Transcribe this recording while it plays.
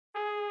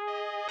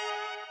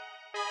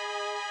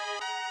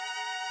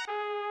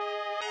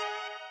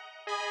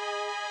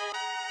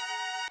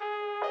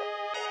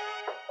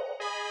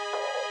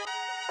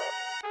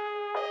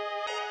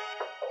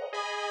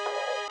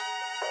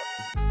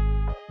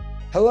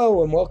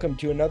Hello and welcome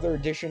to another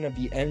edition of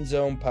the End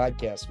Zone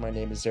Podcast. My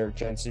name is Eric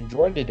Jensen,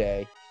 joined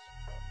today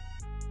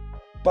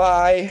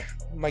by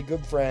my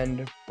good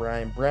friend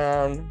Bryan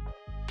Brown,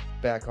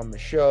 back on the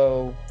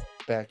show,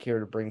 back here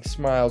to bring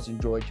smiles and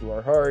joy to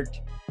our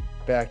heart,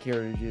 back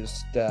here to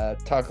just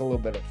talk a little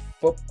bit of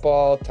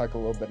football, talk a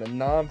little bit of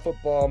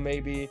non-football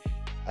maybe.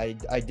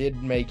 I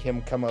did make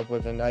him come up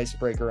with an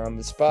icebreaker on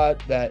the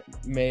spot that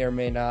may or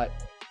may not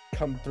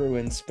come through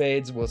in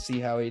spades. We'll see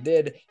how he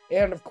did.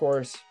 And of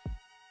course,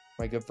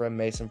 my good friend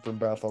Mason from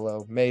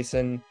Buffalo.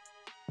 Mason,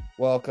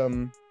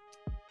 welcome.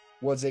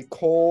 Was it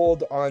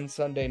cold on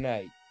Sunday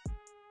night?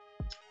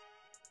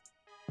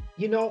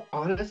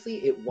 Honestly,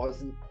 it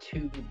wasn't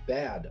too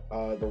bad.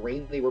 The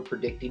rain they were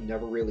predicting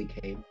never really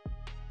came.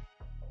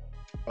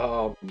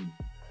 Um,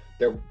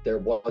 there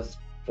was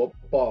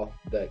football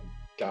that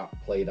got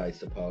played, I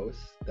suppose.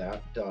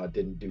 That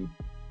didn't do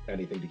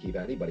anything to keep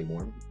anybody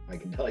warm. I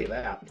can tell you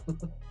that.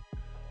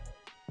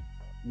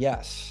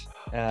 Yes.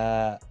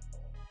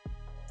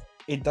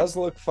 It does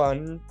look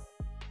fun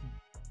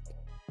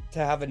to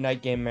have a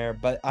night game there,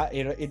 but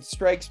it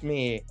strikes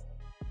me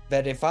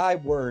that if I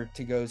were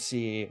to go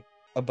see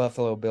a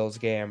Buffalo Bills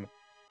game,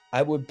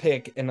 I would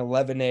pick an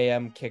 11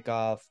 a.m.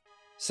 kickoff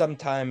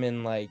sometime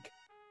in like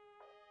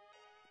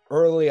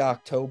early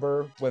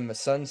October when the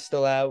sun's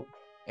still out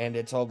and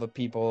it's all the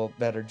people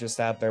that are just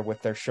out there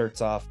with their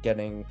shirts off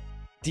getting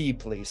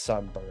deeply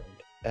sunburned.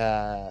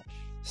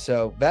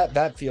 So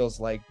that feels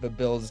like the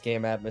Bills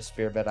game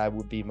atmosphere that I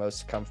would be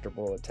most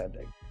comfortable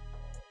attending.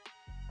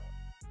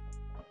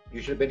 You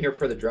should have been here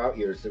for the drought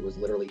years. It was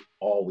literally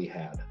all we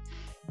had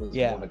was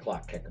Yeah. 1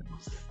 o'clock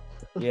kickoffs.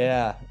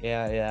 Yeah.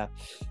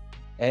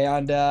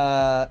 And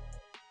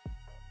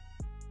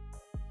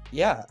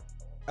yeah,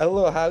 a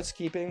little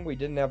housekeeping. We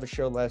didn't have a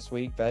show last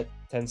week. That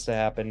tends to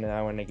happen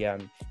now and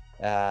again.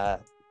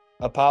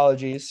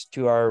 Apologies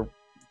to our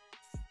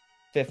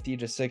 50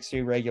 to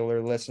 60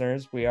 regular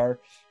listeners. We are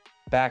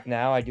back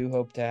now. I do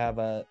hope to have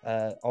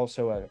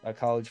also a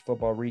college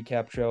football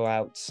recap show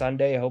out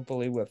Sunday,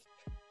 hopefully with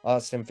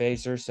Austin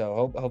Facer.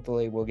 So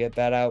hopefully we'll get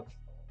that out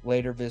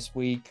later this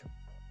week.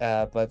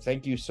 But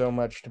thank you so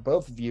much to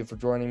both of you for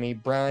joining me.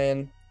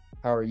 Bryan,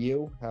 how are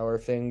you? How are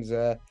things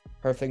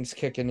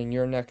kicking in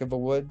your neck of the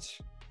woods?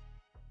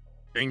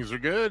 Things are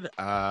good.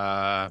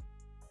 I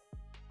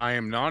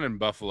am not in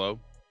Buffalo.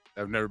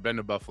 I've never been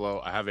to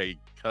Buffalo. I have a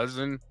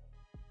cousin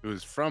who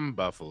is from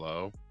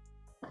Buffalo.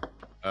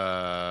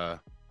 So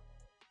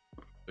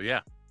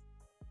yeah.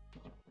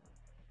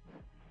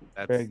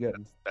 Very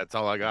good. That's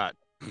all I got.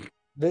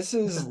 This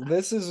is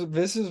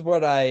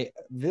what I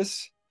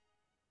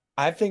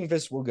think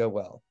this will go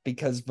well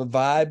because the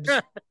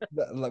vibes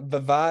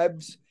the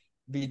vibes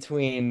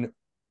between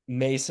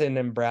Mason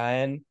and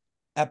Bryan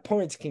at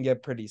points can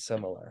get pretty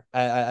similar.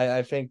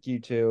 I think you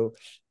two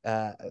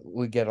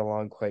would get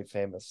along quite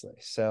famously.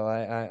 So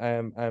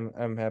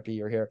I'm happy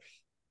you're here.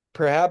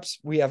 Perhaps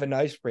we have an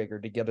icebreaker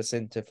to get us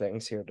into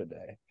things here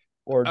today,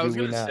 or I do was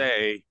we gonna not?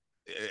 say,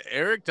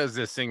 Eric does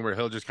this thing where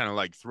he'll just kind of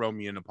like throw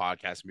me in a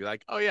podcast and be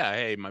like, "Oh yeah,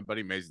 hey, my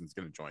buddy Mason's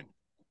gonna join."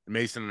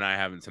 Mason and I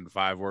haven't sent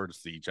 5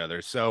 words to each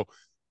other, so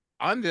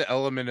on the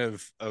element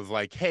of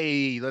like,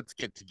 hey, let's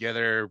get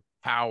together,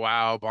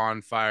 powwow,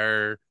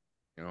 bonfire,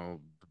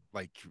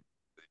 like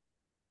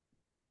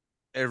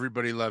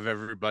everybody love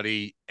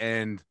everybody.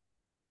 And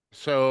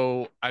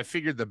so I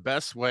figured the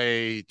best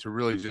way to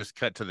really just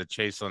cut to the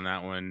chase on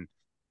that one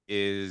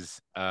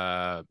is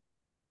have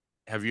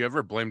you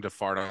ever blamed a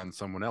fart on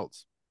someone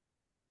else?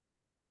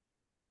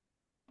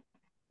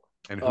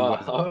 And who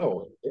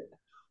was it?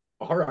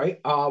 Oh, all right.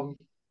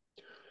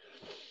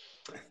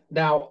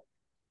 Now,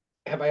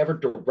 have I ever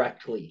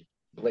directly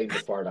blamed a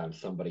fart on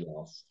somebody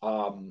else?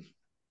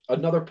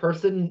 Another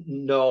person?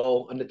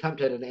 No. An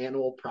attempt at an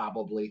animal?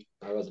 Probably.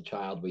 I was a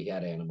child. We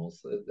had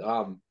animals.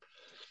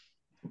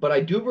 But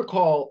I do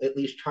recall at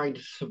least trying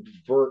to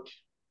subvert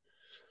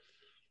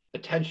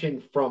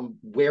attention from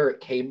where it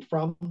came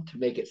from to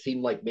make it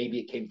seem like maybe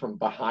it came from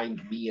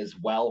behind me as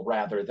well,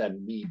 rather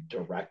than me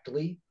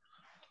directly.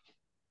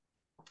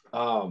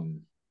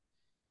 Um,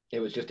 it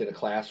was just in a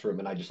classroom,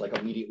 and I just like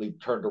immediately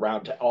turned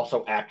around to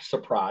also act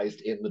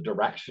surprised in the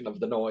direction of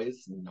the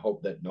noise and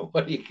hope that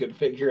nobody could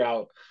figure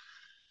out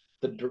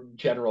the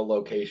general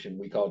location.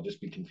 We could all just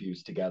be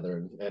confused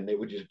together, and it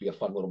would just be a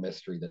fun little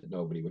mystery that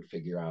nobody would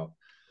figure out.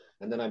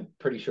 And then I'm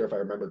pretty sure, if I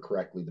remember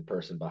correctly, the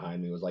person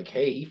behind me was like,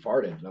 "Hey, he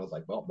farted," and I was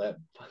like, "Well, that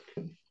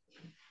fucking."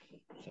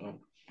 So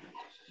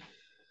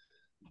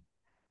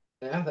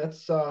yeah,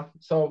 that's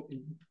so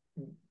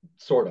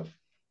sort of.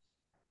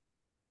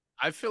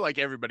 I feel like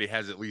everybody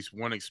has at least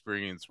one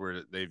experience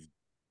where they've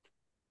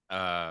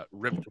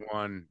ripped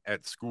one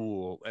at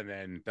school and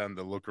then done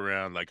the look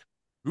around like,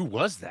 who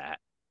was that?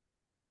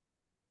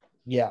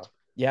 Yeah.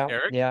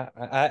 Eric,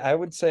 I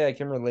would say I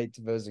can relate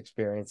to those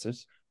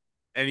experiences.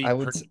 any I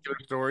would particular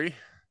story?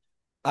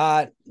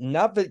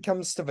 not that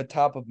comes to the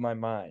top of my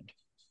mind,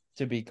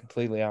 to be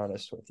completely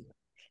honest with you.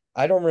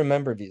 I don't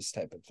remember these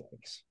type of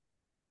things.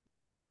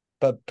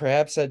 But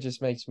perhaps that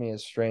just makes me a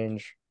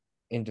strange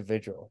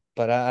individual,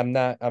 but I'm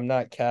not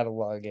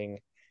cataloging,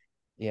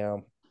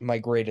 my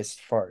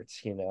greatest farts,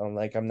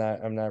 like I'm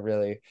not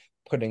really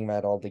putting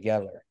that all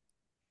together.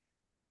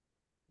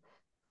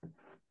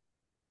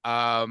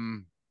 I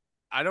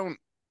don't.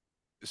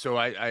 So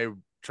I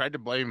tried to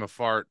blame a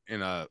fart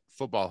in a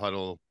football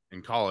huddle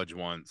in college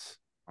once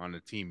on a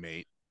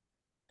teammate,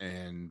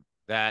 and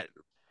that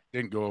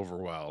didn't go over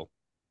well.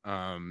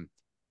 Um,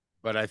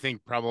 but I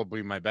think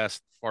probably my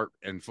best fart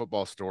and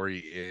football story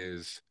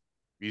is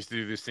we used to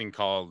do this thing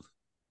called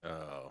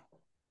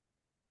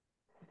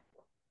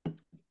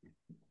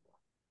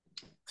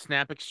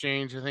snap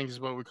exchange, I think is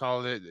what we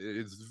called it.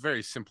 It's a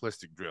very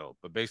simplistic drill,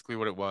 but basically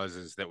what it was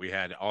is that we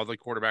had all the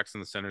quarterbacks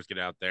and the centers get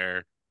out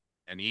there,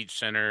 and each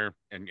center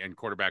and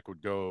quarterback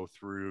would go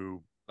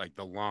through like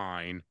the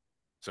line.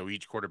 So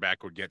each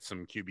quarterback would get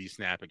some QB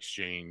snap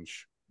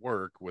exchange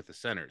work with the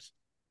centers.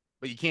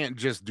 But you can't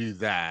just do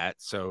that.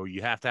 So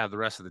you have to have the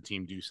rest of the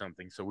team do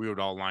something. So we would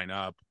all line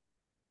up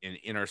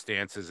in our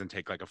stances and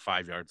take like a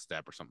 5-yard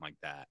step or something like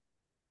that.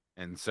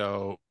 And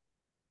so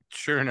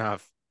sure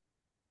enough,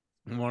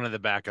 one of the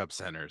backup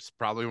centers,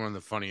 probably one of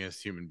the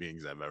funniest human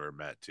beings I've ever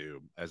met,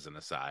 too, as an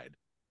aside,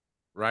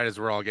 right as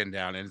we're all getting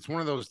down. And it's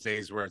one of those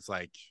days where it's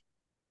like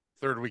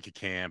third week of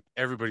camp,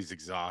 everybody's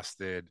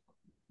exhausted.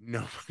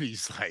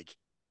 Nobody's like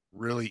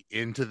really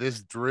into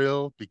this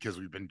drill because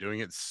we've been doing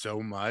it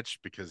so much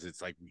because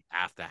it's like we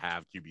have to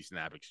have QB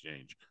snap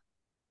exchange.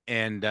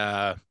 And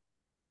one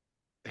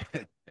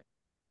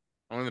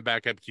of the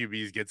backup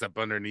QBs gets up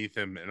underneath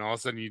him, and all of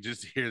a sudden you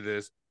just hear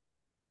this.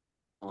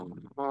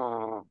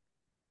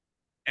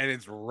 And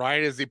it's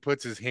right as he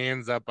puts his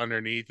hands up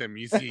underneath him,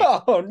 you see Oh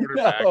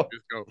quarterback no.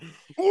 just go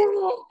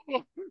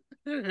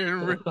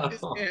and rip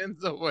his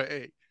hands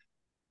away.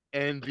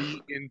 And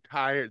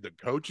the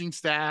coaching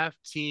staff,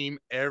 team,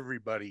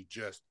 everybody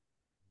just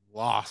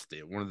lost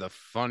it. One of the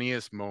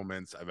funniest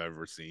moments I've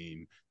ever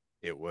seen.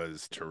 It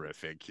was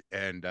terrific.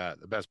 And the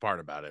best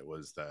part about it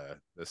was the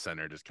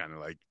center just kind of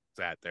like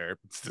sat there,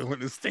 still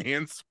in his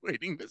stance,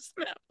 waiting to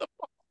snap the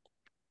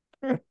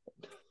ball.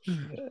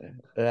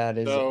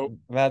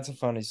 That's a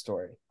funny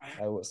story,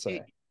 I will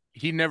say.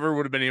 He never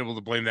would have been able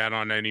to blame that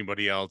on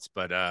anybody else.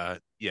 But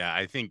yeah,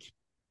 I think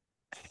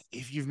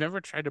if you've never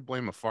tried to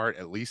blame a fart,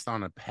 at least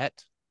on a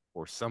pet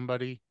or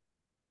somebody,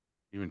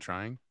 even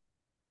trying.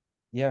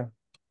 Yeah.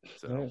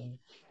 So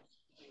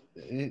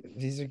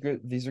these are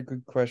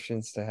good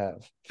questions to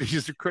have.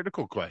 these are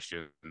critical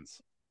questions.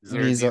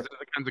 These are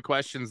the kinds of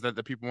questions that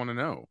the people want to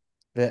know.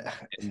 They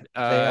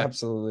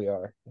absolutely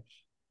are.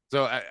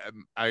 So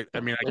I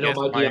mean, I know guess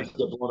my DMs get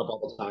blown up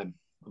all the time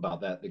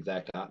about that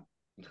exact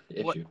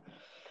issue.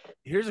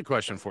 Here's a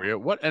question for you: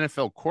 what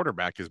NFL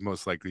quarterback is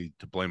most likely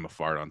to blame a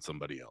fart on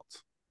somebody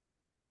else?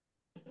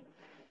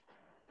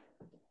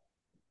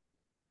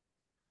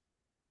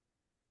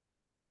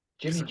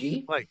 Jimmy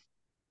G. Like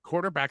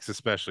quarterbacks,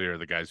 especially, are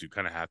the guys who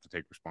kind of have to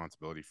take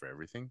responsibility for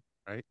everything,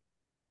 right?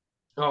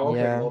 Oh,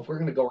 okay. Yeah. Well, if we're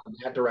going to go in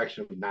that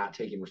direction of not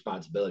taking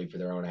responsibility for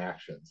their own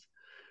actions,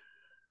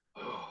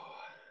 I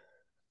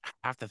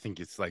have to think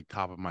it's like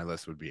top of my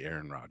list would be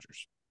Aaron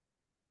Rodgers.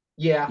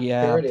 Yeah,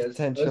 there it is.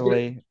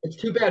 Potentially. It's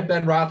too bad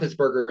Ben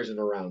Roethlisberger isn't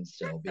around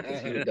still because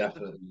he would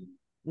definitely.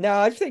 No,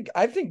 I think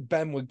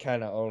Ben would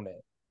kind of own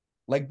it.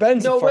 Like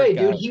Ben's no a fart way,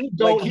 guy. dude. He would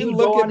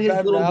look go on at his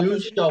Ben little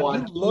news show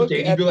on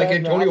Tuesday. And he'd be like,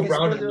 Antonio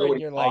Brown doesn't know what and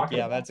he's you're like, talking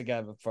yeah, about. that's a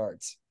guy that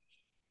farts.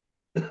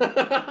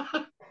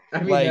 I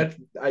mean,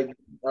 like,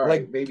 all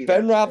right, maybe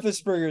Ben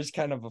Roethlisberger is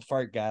kind of a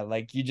fart guy.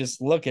 Like you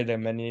just look at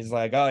him and he's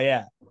like, oh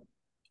yeah,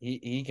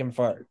 he can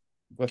fart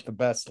with the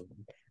best of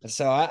them.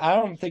 So I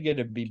don't think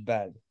it'd be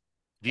Ben.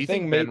 Do you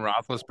think Ben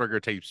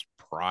Roethlisberger takes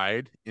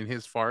pride in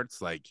his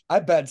farts? Like I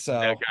bet so.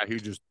 That guy who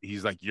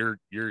he's like, you're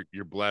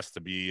blessed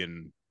to be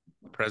in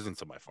the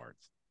presence of my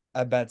farts.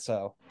 I bet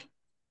so.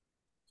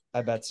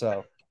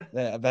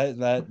 Yeah,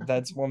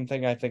 that's one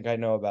thing I think I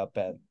know about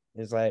Ben.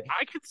 Is like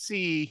I could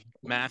see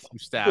Matthew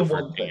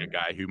Stafford being a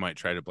guy who might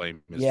try to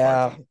blame his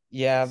farts.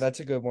 Yeah, that's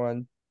a good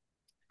one.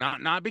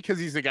 Not because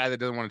he's a guy that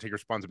doesn't want to take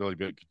responsibility,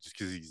 but just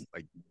because he's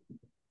like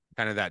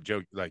kind of that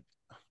joke, like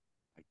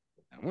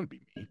that wouldn't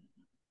be me.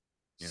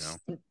 You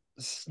know,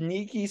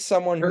 sneaky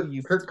someone who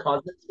you Kirk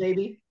Cousins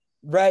maybe.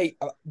 Right,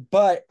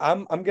 but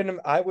I'm gonna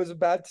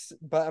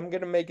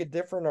make a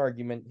different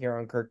argument here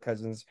on Kirk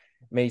Cousins,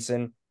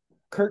 Mason.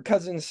 Kirk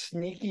Cousins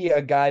sneaky,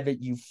 a guy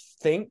that you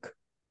think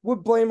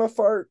would blame a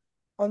fart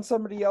on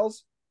somebody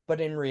else,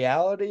 but in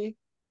reality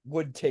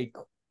would take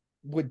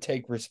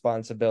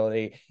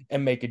responsibility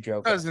and make a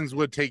joke. Cousins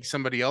would take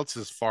somebody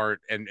else's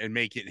fart and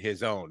make it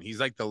his own. He's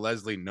like the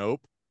Leslie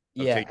Knope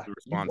of taking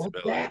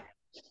responsibility.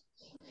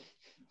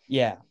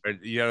 Yeah.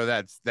 You know,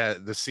 that's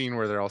the scene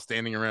where they're all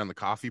standing around the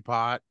coffee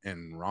pot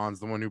and Ron's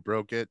the one who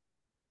broke it.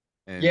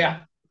 And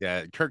yeah,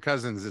 Kirk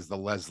Cousins is the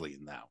Leslie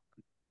in that one.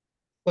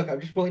 Look, I'm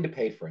just willing to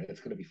pay for it.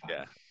 It's going to be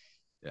fine.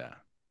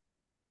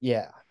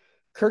 Yeah.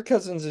 Kirk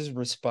Cousins is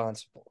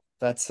responsible.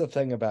 That's the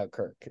thing about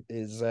Kirk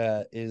is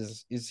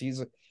he's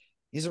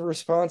a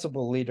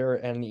responsible leader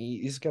and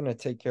he's going to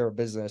take care of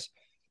business.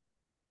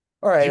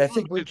 All Do right, you I want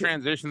think me we to can.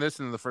 transition this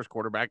into the first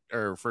quarterback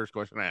or first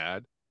question I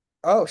had?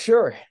 Oh,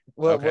 sure.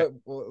 Okay.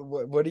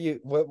 What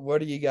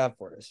do you got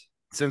for us?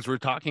 Since we're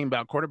talking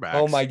about Oh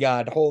quarterbacks. my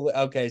God! Holy.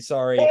 Okay,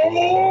 sorry.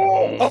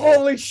 Oh,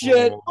 Holy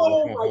shit!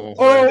 oh my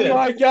Oh goodness.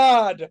 my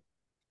God!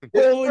 It's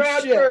Holy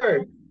shit!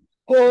 Bradford.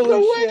 Holy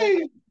No shit!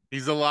 way.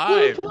 He's What a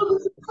alive.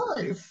 pleasant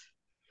surprise. This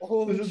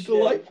Holy is shit!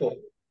 delightful.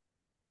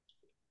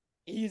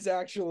 He's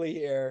actually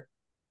here.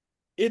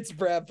 It's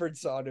Bradford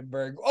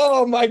Sonnenberg.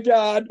 Oh my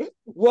God.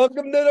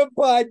 Welcome to the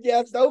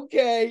podcast.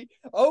 Okay.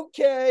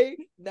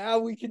 Now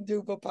we can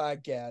do the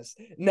podcast.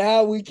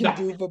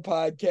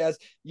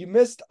 You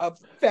missed a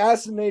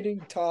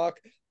fascinating talk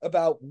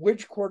about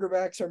which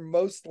quarterbacks are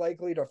most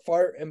likely to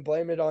fart and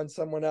blame it on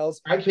someone else.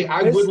 Actually,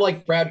 I would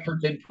like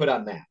Bradford's input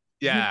on that.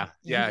 Yeah.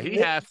 You He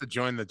mi- has to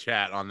join the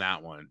chat on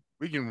that one.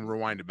 We can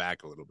rewind it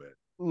back a little bit.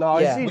 No,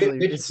 Yeah. it's easily.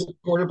 Which It's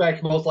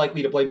quarterback's most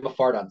likely to blame a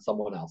fart on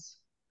someone else?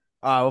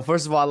 well.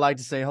 First of all, I'd like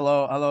to say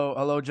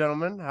hello,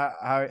 gentlemen.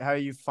 How are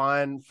you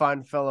fine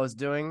fellows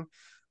doing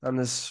on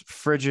this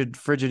frigid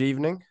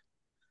evening?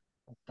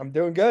 I'm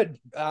doing good.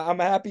 I'm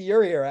happy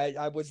you're here.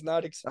 I was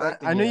not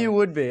expecting I knew you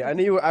would be.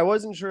 I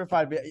wasn't sure if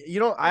I'd be.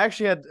 I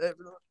actually had.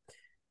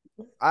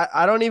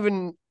 I don't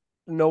even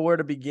know where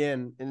to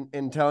begin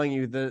in telling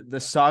you the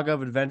saga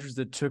of adventures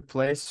that took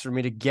place for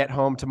me to get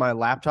home to my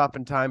laptop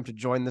in time to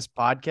join this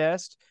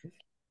podcast.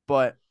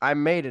 But I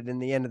made it in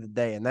the end of the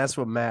day, and that's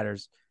what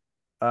matters.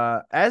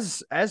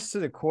 As to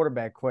the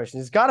quarterback question,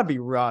 it's got to be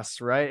Russ,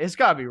 right? It's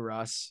got to be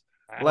Russ.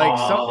 Like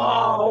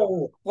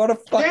Oh, what a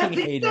fucking that's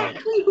hater.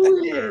 exactly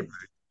who it is.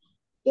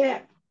 Yeah.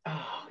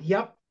 Oh,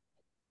 yep.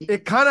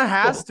 it kind of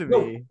has to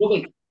be.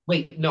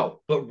 Wait,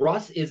 no. But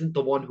Russ isn't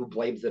the one who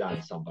blames it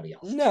on somebody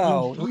else.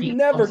 No, Team he 3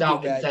 never comes do out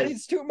and that. says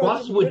He's too much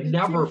Russ of would goody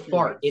never two-shoes.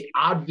 fart. It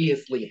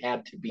obviously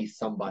had to be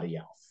somebody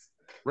else.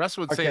 Russ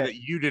would say Okay. that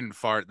you didn't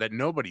fart, that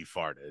nobody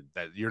farted,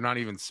 that you're not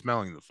even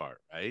smelling the fart,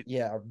 right?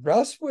 Yeah,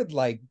 Russ would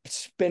like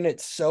spin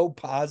it so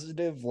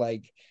positive,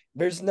 like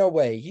there's no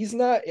way. He's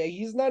not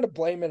a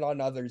blame it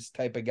on others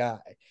type of guy.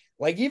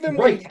 Like even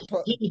when Right. he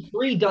put, Team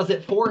 3 does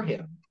it for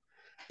him.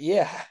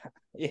 yeah.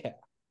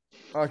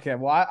 Okay,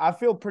 well, I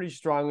feel pretty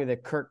strongly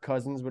that Kirk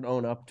Cousins would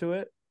own up to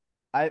it.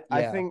 I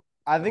Yeah. think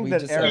We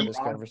that just had this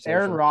conversation.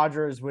 Aaron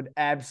Rodgers would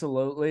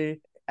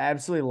absolutely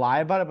lie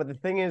about it. But the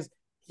thing is,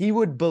 he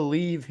would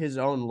believe his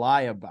own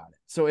lie about it.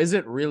 So is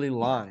it really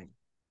lying?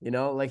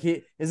 Like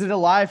is it a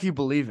lie if you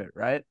believe it,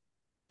 right?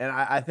 And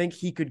I think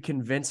he could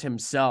convince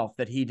himself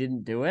that he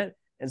didn't do it.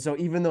 And so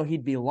even though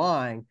he'd be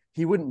lying,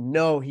 he wouldn't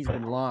know he's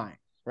been lying,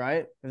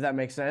 right? If that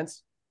makes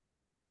sense.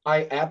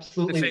 I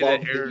absolutely say love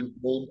that that Aaron-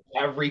 you named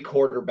every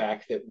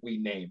quarterback that we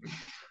name.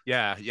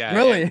 Yeah.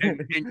 Really?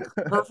 And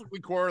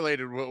perfectly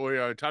correlated with what we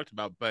already talked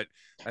about. But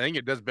I think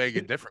it does beg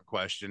a different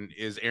question.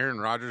 Is Aaron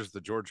Rodgers the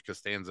George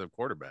Costanza of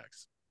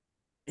quarterbacks?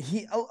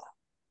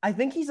 I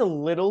think he's a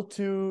little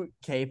too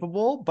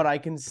capable, but I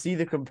can see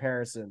the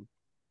comparison.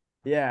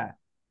 Yeah.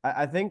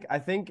 I think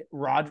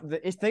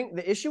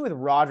the issue with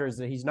Rodgers is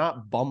that he's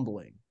not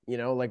bumbling.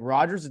 Like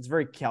Rodgers, it's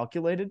very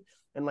calculated,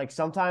 and like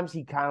sometimes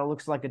he kind of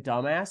looks like a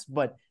dumbass,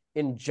 but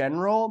in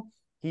general,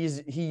 he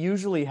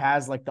usually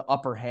has like the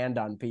upper hand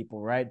on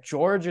people, right?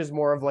 George is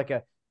more of like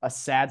a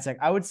sad sack.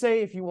 I would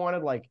say if you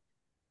wanted like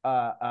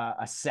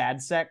a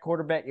sad sack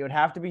quarterback, it would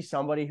have to be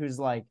somebody who's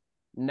like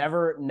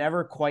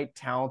never quite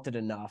talented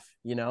enough.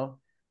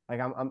 Like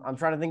I'm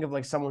trying to think of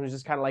like someone who's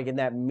just kind of like in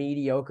that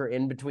mediocre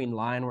in between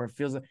line where it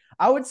feels like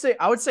I would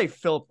say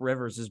Philip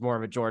Rivers is more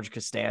of a George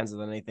Costanza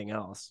than anything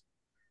else.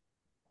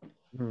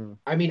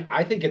 I mean,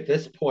 I think at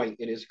this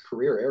point in his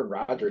career, Aaron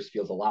Rodgers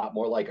feels a lot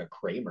more like a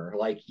Kramer.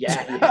 Like,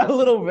 yeah, he has a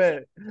little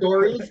bit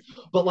stories,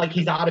 but like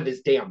he's out of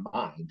his damn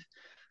mind.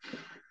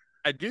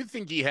 I do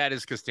think he had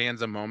his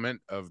Costanza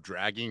moment of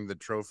dragging the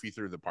trophy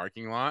through the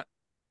parking lot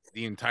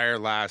the entire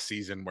last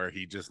season, where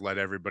he just led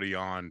everybody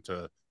on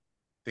to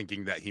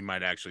thinking that he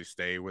might actually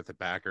stay with the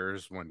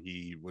Packers when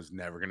he was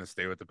never going to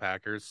stay with the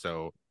Packers.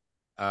 So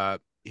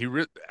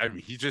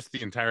he's just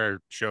the entire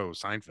show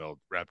Seinfeld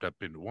wrapped up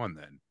into one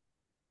then,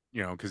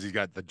 because he's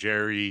got the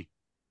Jerry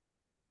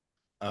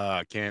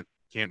can't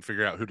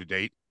figure out who to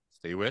date,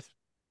 stay with.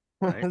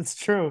 Right? That's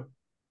true.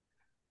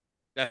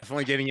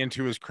 Definitely getting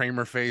into his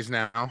Kramer phase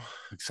now.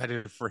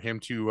 Excited for him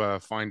to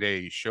find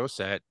a show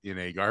set in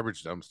a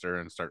garbage dumpster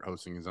and start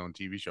hosting his own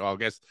TV show. I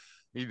guess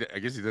he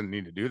doesn't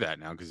need to do that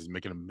now because he's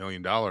making $1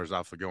 million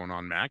off of going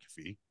on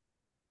McAfee.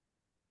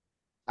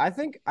 I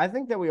think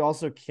that we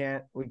also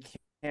can't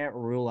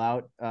rule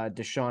out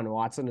Deshaun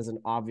Watson as an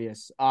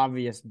obvious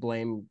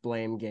blame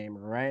gamer,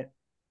 right?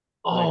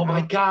 Oh my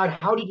God!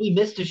 How did we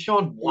miss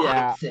Deshaun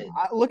Watson?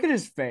 Yeah, look at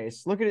his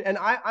face. Look at it, and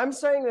I'm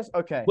saying this.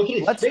 Okay, look at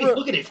his face.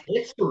 Look at his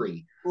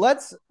history.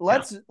 Let's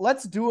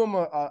do him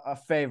a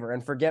favor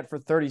and forget for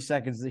 30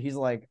 seconds that he's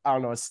like, I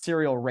don't know, a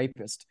serial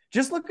rapist.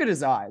 Just look at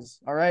his eyes.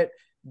 All right,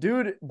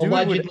 dude would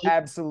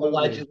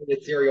allegedly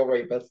a serial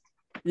rapist.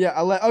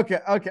 Yeah. Okay.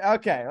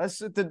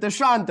 The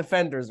Deshaun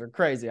defenders are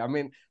crazy. I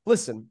mean,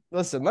 listen.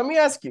 Let me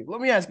ask you.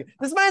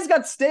 This man's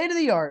got state of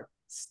the art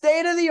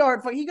State of the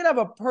art. He could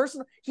have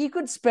he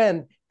could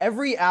spend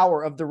every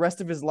hour of the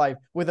rest of his life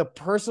with a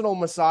personal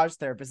massage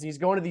therapist. And he's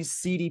going to these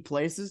seedy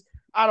places.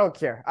 I don't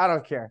care.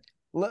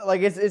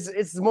 Like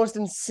it's the most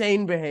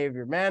insane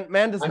behavior.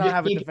 Man does not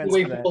have a defense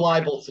for that. I'm just keeping you away from the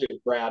libel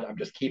suit, Brad. I'm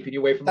just keeping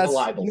you away from the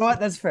libel. You know what?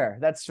 That's fair.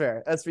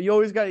 You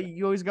always got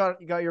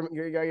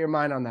your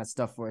mind on that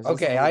stuff for us.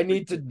 Okay, I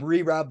need to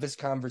reroute this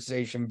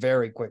conversation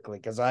very quickly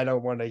because I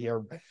don't want to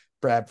hear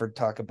Bradford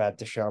talk about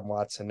Deshaun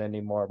Watson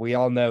anymore. We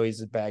all know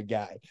he's a bad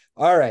guy.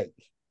 All right,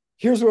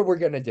 here's what we're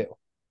gonna do.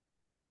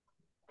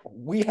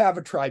 We have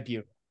a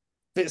tribunal.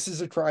 This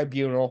is a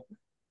tribunal.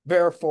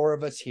 There are 4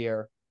 of us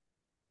here.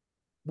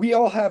 We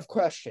all have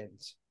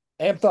questions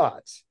and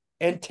thoughts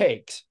and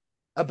takes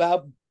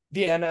about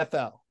the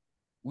NFL.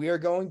 We are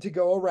going to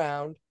go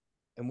around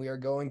and we are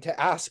going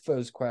to ask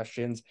those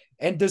questions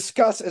and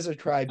discuss as a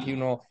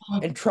tribunal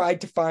and try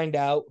to find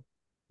out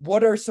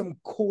what are some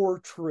core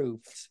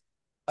truths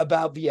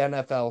about the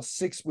NFL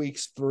 6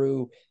 weeks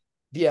through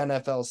the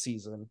NFL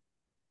season.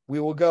 We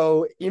will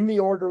go in the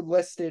order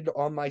listed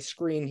on my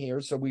screen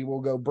here. So we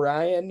will go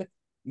Bryan,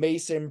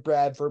 Mason,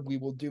 Bradford. We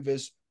will do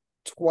this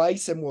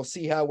twice and we'll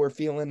see how we're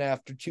feeling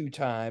after 2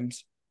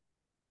 times.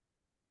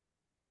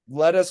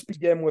 Let us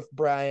begin with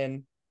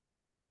Bryan.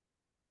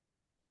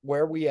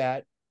 Where are we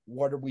at?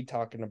 What are we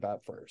talking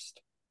about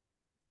first?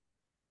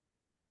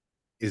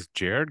 Is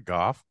Jared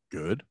Goff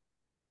good?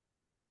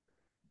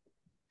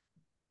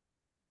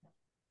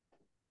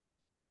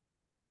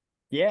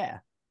 Yeah,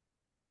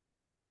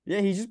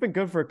 he's just been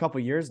good for a couple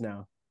years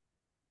now.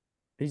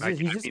 He's like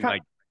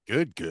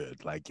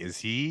good. Like, is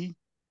he?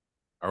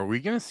 Are we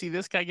going to see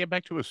this guy get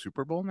back to a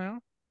Super Bowl now?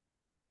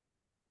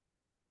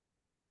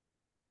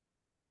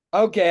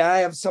 Okay, I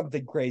have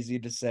something crazy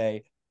to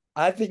say.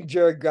 I think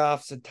Jared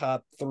Goff's a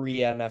top 3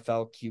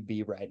 NFL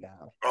QB right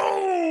now.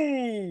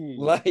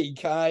 Oh,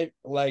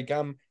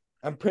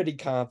 I'm pretty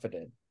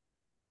confident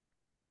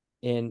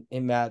in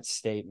that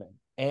statement.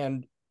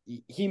 And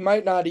he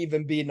might not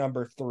even be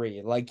number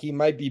 3. Like, he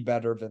might be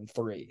better than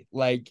 3.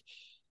 Like,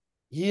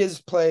 he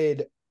has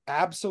played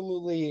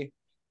absolutely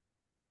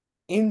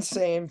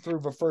insane through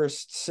the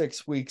first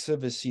 6 weeks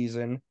of his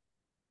season.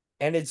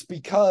 And it's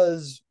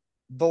because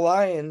the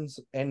Lions,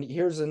 and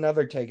here's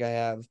another take I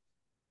have,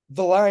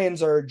 the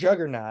Lions are a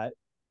juggernaut.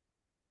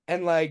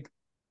 And like,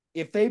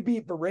 if they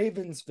beat the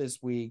Ravens this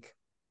week,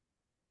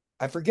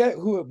 I forget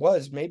who it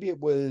was. Maybe it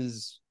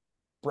was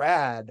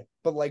Brad,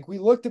 but like, we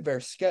looked at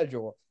their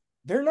schedule.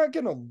 They're not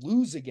going to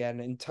lose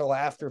again until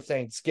after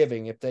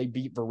Thanksgiving if they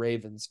beat the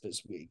Ravens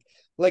this week.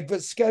 Like,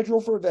 the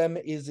schedule for them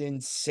is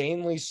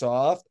insanely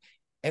soft,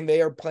 and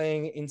they are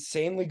playing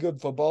insanely good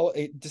football,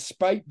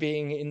 despite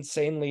being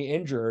insanely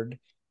injured.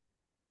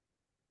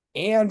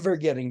 And they're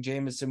getting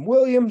Jameson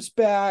Williams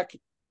back.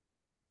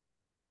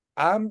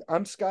 I'm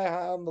sky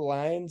high on the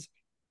Lions,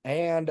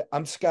 and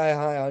I'm sky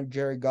high on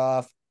Jared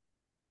Goff.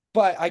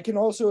 But I can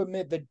also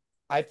admit that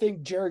I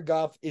think Jared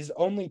Goff is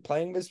only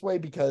playing this way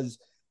because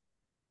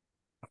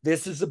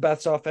this is the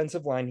best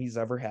offensive line he's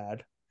ever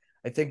had.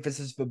 I think this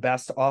is the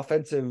best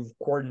offensive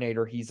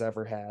coordinator he's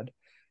ever had.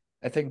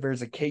 I think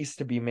there's a case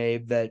to be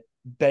made that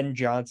Ben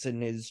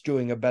Johnson is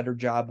doing a better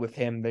job with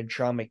him than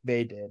Sean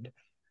McVay did.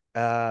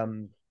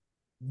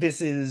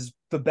 This is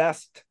the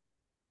best,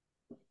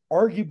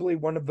 arguably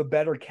one of the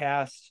better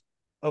casts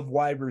of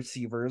wide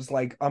receivers.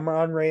 Like,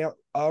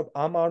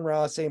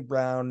 Amon-Ra St.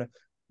 Brown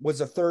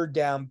was a 3rd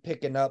down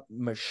picking up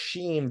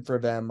machine for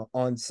them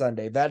on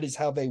Sunday. That is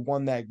how they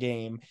won that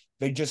game.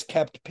 They just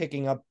kept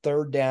picking up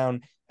 3rd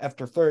down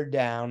after 3rd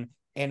down.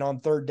 And on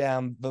 3rd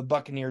down, the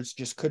Buccaneers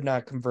just could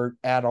not convert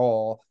at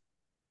all.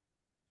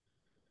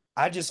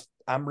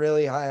 I'm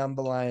really high on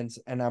the Lions,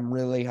 and I'm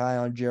really high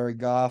on Jared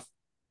Goff.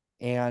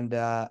 And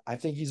I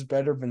think he's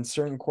better than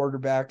certain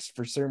quarterbacks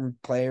for certain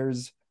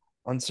players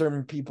on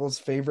certain people's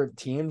favorite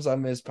teams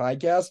on this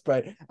podcast.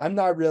 But I'm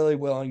not really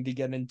willing to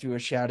get into a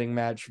shouting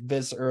match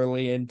this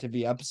early into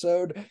the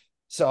episode.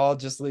 So I'll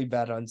just leave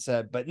that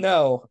unsaid. But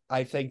no,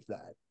 I think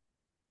that.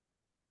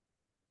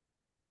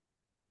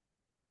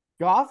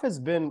 Goff has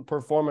been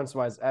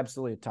performance-wise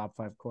absolutely a top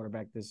 5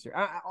 quarterback this year.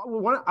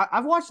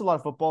 I've watched a lot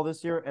of football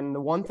this year, and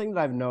the one thing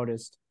that I've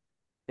noticed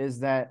is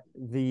that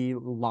the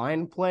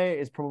line play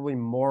is probably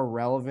more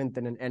relevant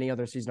than in any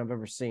other season I've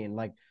ever seen.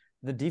 Like,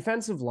 the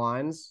defensive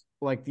lines,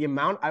 like the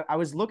amount, I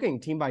was looking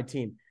team by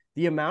team,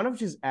 the amount of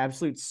just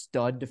absolute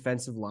stud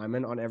defensive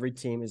linemen on every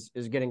team is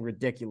getting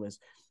ridiculous.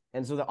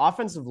 And so the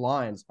offensive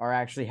lines are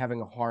actually having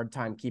a hard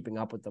time keeping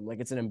up with them. Like,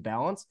 it's an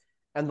imbalance.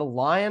 And the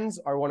Lions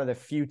are one of the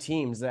few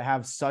teams that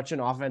have such an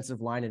offensive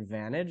line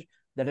advantage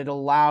that it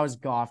allows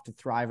Goff to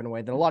thrive in a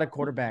way that a lot of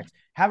quarterbacks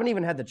haven't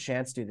even had the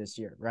chance to this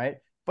year, right?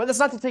 But that's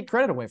not to take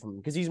credit away from him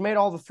because he's made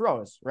all the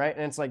throws, right?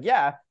 And it's like,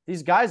 yeah,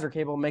 these guys are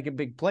capable of making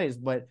big plays,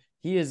 but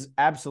he has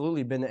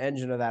absolutely been the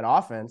engine of that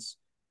offense.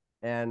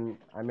 And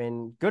I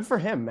mean, good for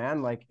him,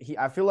 man. Like,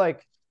 I feel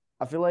like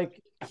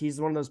he's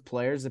one of those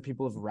players that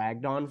people have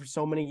ragged on for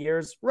so many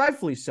years,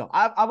 rightfully so.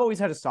 I've always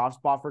had a soft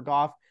spot for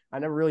Goff. I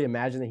never really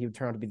imagined that he would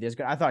turn out to be this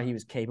good. I thought he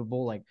was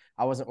capable. Like,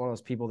 I wasn't one of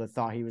those people that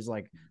thought he was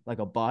like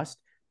a bust.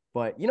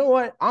 But you know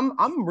what?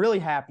 I'm really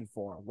happy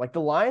for him. Like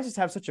the Lions just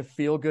have such a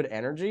feel good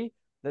energy.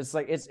 That's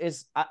like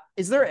is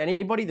there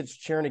anybody that's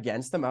cheering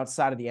against them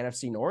outside of the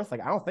NFC North?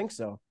 Like I don't think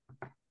so.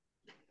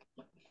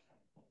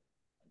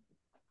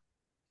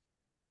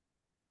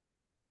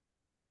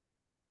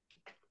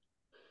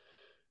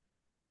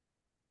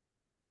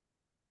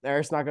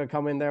 Eric's not going to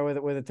come in there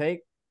with a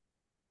take.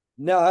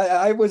 No,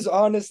 I was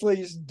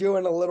honestly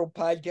doing a little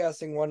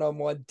podcasting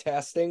one-on-one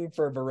testing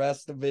for the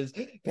rest of his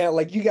panel.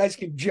 Like you guys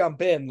can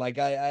jump in. Like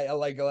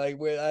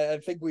I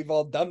think we've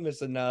all done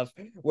this enough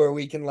where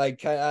we can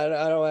like I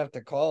don't have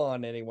to call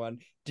on anyone.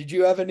 Did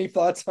you have any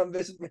thoughts on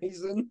this,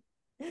 Mason?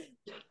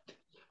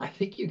 I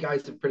think you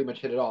guys have pretty much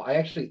hit it all. I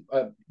actually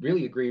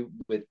really agree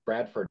with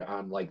Bradford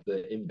on like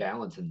the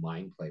imbalance in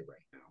line play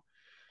right now.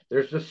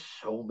 There's just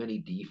so many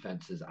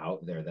defenses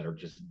out there that are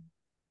just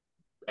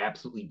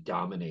absolutely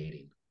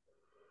dominating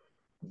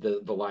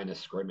the line of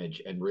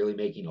scrimmage and really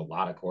making a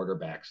lot of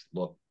quarterbacks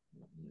look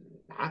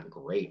not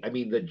great. I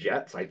mean, the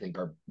Jets, I think,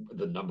 are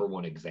the number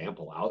one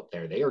example out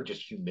there. They are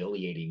just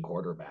humiliating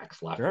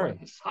quarterbacks left, right,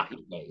 and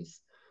sideways.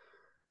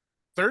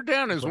 Third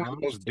down is one of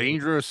the most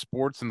dangerous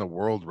sports in the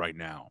world right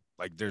now.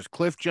 Like there's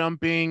cliff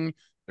jumping,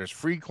 there's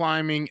free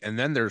climbing, and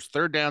then there's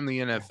third down in the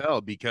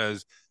NFL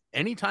because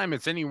anytime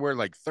it's anywhere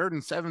like 3rd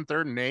and 7,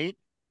 3rd and 8,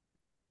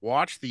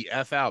 watch the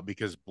F out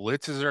because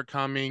blitzes are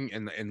coming.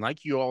 And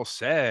like you all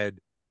said,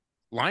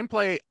 line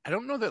play, I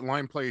don't know that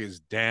line play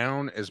is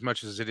down as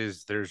much as it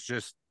is.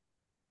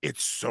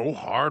 It's so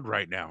hard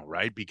right now,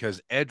 right? Because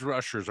edge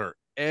rushers are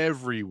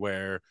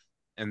everywhere.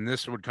 And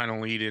this would kind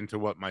of lead into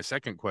what my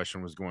second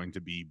question was going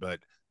to be. But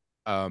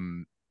I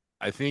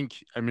mean,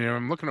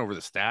 I'm looking over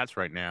the stats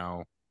right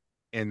now,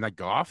 and like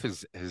Goff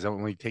has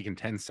only taken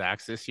 10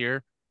 sacks this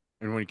year.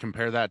 And when you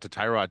compare that to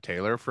Tyrod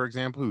Taylor, for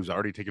example, who's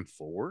already taken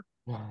 4,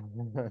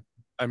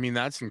 I mean,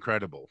 that's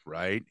incredible,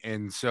 right?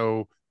 And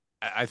so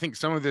I think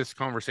some of this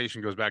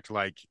conversation goes back to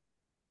like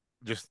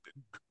just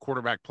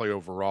quarterback play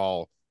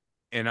overall.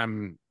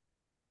 And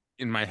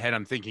in my head,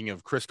 I'm thinking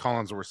of Chris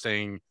Collins were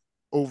saying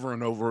over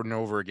and over and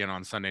over again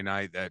on Sunday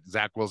night that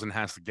Zach Wilson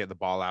has to get the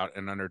ball out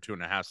in under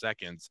 2.5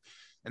 seconds.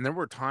 And there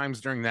were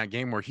times during that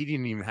game where he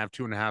didn't even have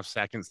 2.5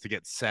 seconds to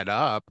get set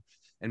up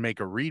and make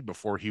a read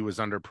before he was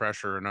under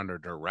pressure and under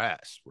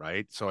duress,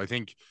 right? So I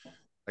think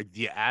like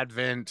the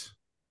advent,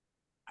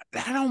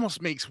 that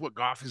almost makes what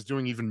Goff is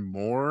doing even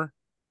more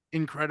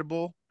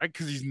incredible, right?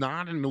 Because he's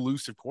not an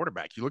elusive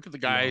quarterback. You look at the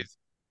guys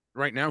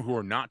right now who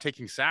are not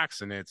taking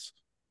sacks, and it's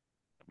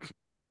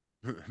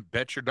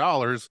bet your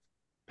dollars,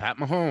 Pat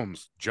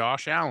Mahomes,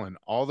 Josh Allen,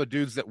 all the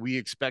dudes that we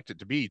expect it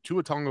to be.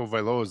 Tua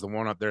Tagovailoa is the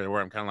one up there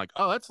where I'm kind of like,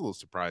 oh, that's a little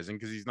surprising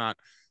because he's not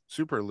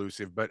super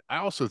elusive. But I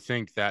also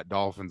think that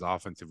Dolphins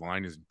offensive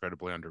line is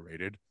incredibly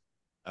underrated.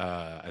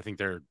 I think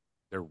they're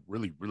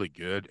really, really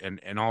good.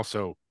 And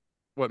also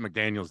what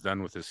McDaniel's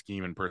done with his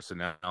scheme and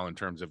personnel in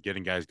terms of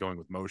getting guys going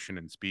with motion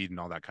and speed and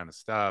all that kind of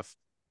stuff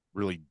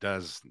really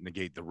does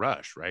negate the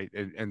rush, right?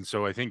 And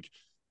so I think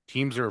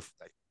teams are,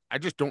 I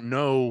just don't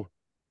know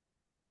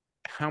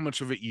how much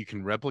of it you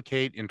can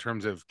replicate in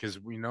terms of, because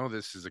we know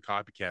this is a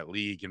copycat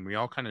league and we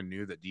all kind of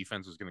knew that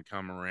defense was going to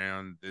come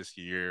around this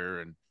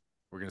year and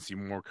we're going to see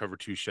more cover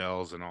 2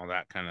 shells and all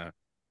that kind of,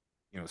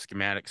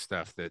 schematic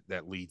stuff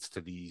that leads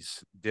to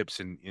these dips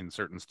in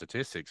certain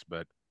statistics.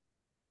 But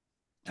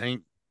I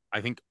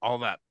think all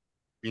that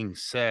being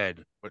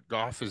said, what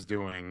Goff is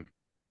doing,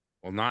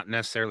 well, not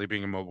necessarily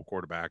being a mobile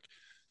quarterback,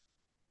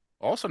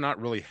 also not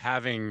really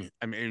having,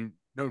 I mean,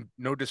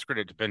 no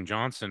discredit to Ben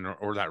Johnson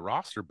or that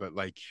roster, but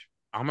like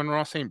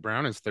Amon-Ra St.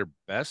 Brown is their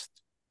best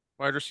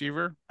wide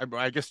receiver.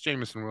 I guess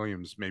Jamison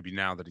Williams maybe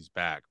now that he's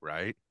back,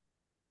 right?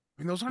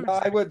 I mean, those aren't. No,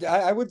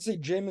 I would say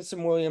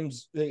Jamison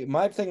Williams.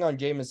 My thing on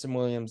Jamison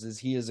Williams is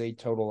he is a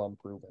total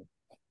unproven.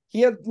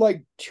 He had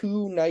like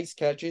 2 nice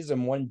catches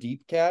and 1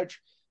 deep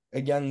catch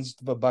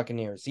against the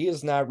Buccaneers. He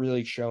has not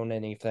really shown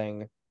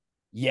anything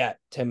yet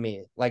to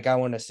me. Like I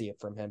want to see it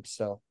from him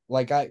still.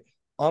 Like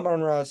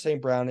Amon-Ra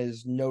St. Brown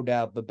is no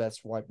doubt the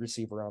best wide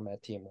receiver on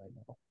that team right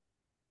now.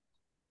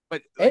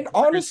 But and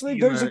honestly,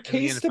 there's a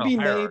case to be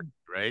made,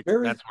 right?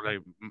 That's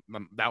what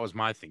that was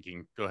my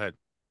thinking. Go ahead.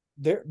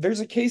 There's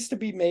a case to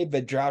be made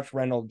that Josh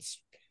Reynolds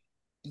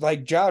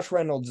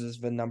is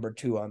the number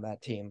 2 on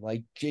that team.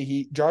 Like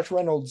Josh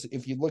Reynolds,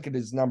 if you look at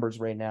his numbers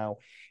right now,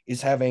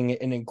 is having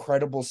an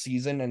incredible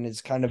season and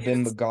has kind of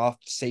been the Goff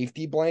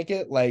safety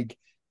blanket. Like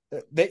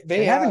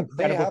they have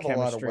a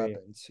lot of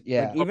weapons.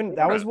 Yeah, like even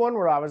that was one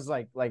where I was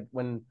like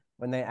when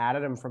they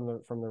added him from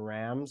the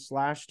Rams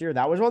last year,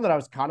 that was one that I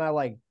was kind of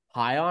like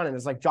high on, and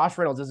it's like Josh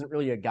Reynolds isn't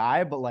really a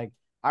guy, but like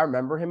I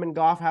remember him and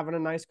Goff having a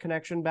nice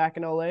connection back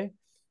in LA,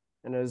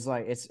 and it was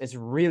like it's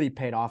really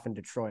paid off in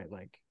Detroit.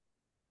 Like,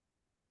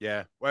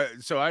 yeah, well,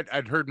 so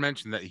I'd heard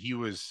mention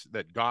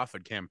that Goff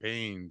had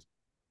campaigned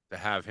to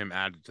have him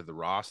added to the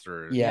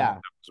roster. Yeah,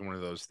 that was one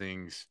of those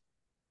things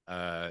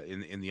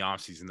in the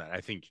offseason that I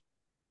think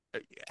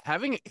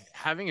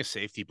having a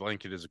safety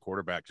blanket as a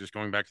quarterback, just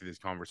going back to these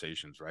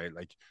conversations, right?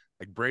 Like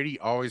Brady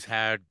always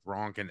had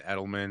Gronk and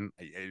Edelman,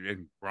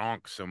 and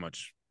Gronk so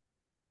much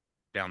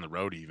down the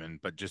road even,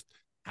 but just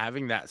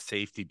having that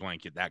safety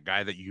blanket, that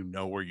guy that you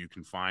know where you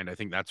can find. I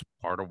think that's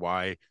part of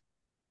why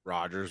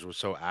Rodgers was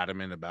so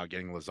adamant about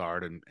getting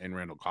Lazard and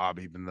Randall Cobb,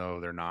 even though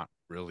they're not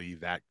really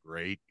that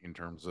great in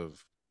terms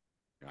of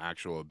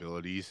actual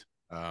abilities.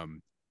 But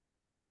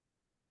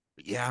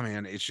yeah,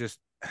 man, it's just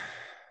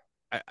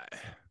I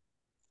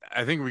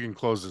I think we can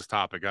close this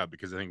topic up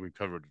because I think we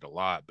covered it a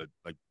lot. But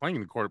like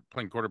playing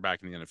quarterback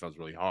in the NFL is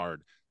really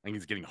hard. I think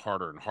it's getting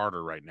harder and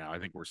harder right now. I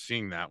think we're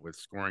seeing that with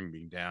scoring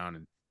being down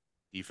and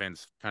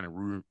defense kind of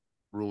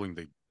ruling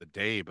the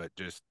day. But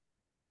just,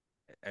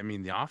 I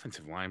mean, the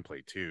offensive line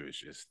play too is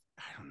just,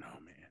 I don't know,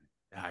 man.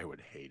 I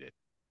would hate it.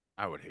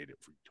 I would hate it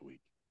week to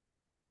week.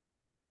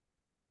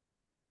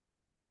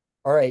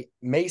 All right,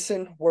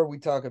 Mason, what are we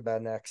talking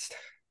about next?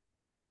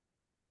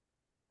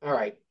 All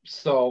right.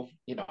 So,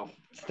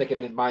 sticking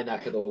in my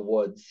neck of the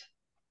woods,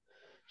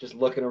 just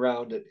looking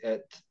around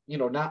at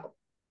not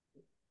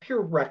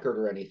pure record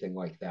or anything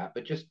like that,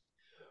 but just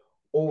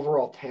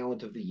overall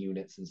talent of the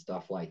units and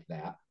stuff like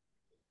that.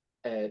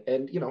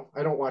 And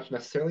I don't watch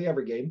necessarily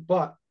every game,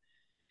 but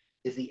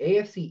is the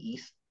AFC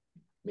East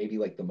maybe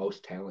like the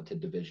most talented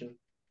division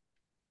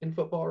in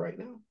football right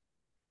now?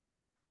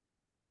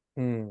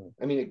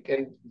 I mean,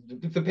 and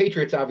the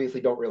Patriots obviously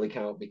don't really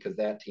count because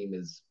that team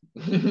is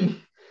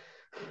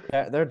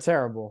They're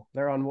terrible.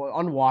 They're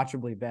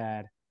unwatchably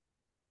bad.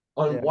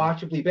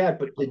 Unwatchably bad.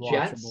 But the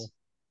Jets,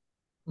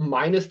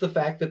 minus the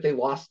fact that they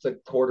lost the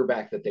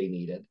quarterback that they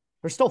needed,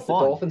 they're still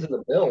fun. The Dolphins and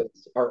the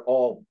Bills are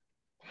all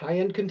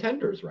high-end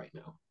contenders right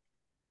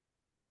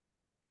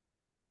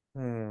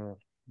now.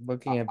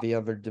 Looking at the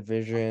other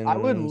divisions, I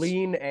would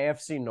lean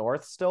AFC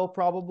North still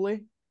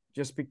probably,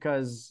 just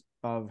because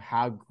of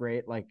how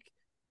great like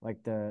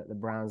the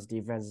Browns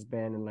defense has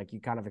been, and like you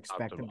kind of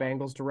expect the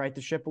Bengals to right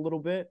the ship a little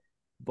bit.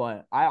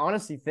 But I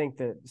honestly think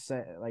that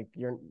like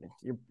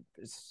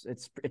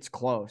it's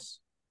close.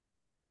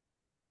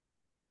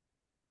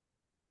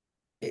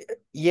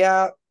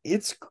 Yeah,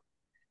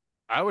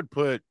 I would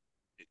put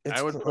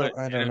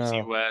NFC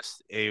know.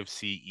 West,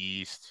 AFC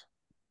East.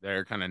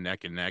 They're kind of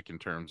neck and neck in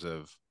terms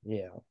of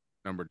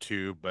number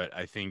two, but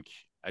I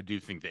do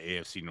think the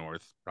AFC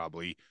North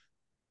probably,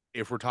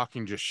 if we're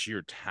talking just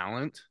sheer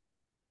talent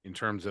in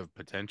terms of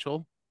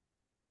potential.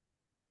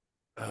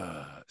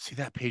 See,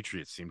 that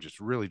Patriots team just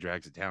really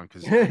drags it down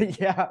because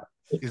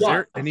is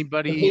there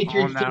anybody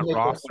on that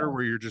roster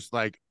where you're just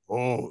like,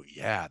 oh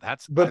yeah,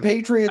 that's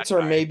Patriots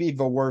are maybe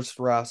the worst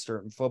roster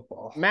in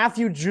football.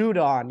 Matthew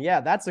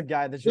Judon, that's a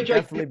guy that should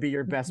definitely be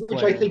your best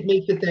player. Which I think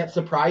makes it that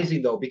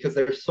surprising though, because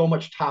there's so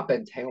much top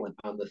end talent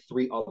on the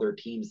three other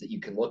teams that you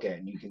can look at,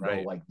 and you can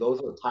go like, those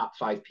are the top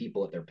 5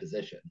 people at their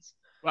positions.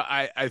 Well,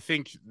 I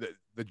think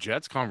the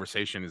Jets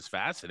conversation is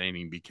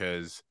fascinating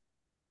because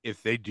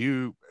if they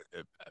do,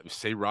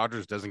 say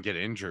Rodgers doesn't get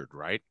injured,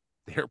 right?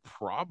 They're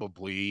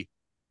probably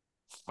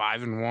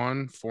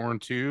 5-1,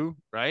 4-2,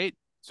 right?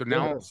 So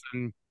now all of a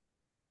sudden,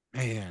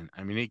 man,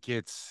 I mean, it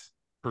gets,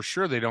 for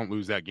sure they don't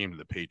lose that game to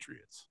the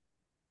Patriots.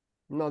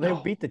 No, they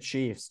beat the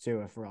Chiefs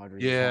too if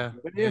Rodgers.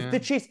 But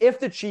if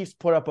the Chiefs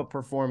put up a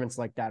performance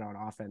like that on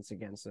offense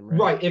against them,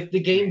 right? If the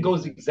game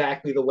goes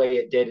exactly the way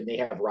it did, and they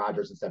have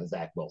Rodgers instead of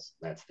Zach Wilson,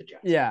 that's the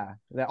Jets. Yeah.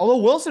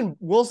 Although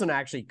Wilson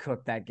actually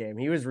cooked that game.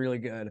 He was really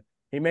good.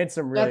 He made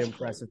some really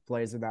impressive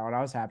plays in that one.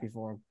 I was happy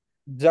for him.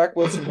 Zach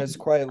Wilson has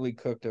quietly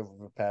cooked over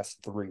the past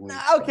 3 weeks.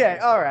 Okay,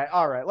 all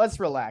right. Let's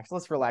relax.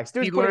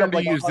 Dude's he learned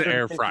to use the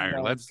air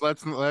fryer. Let's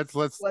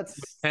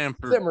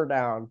simmer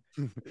down.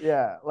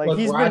 Yeah, like look,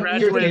 he's been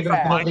graduated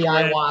from the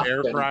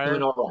air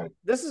fryer.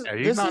 This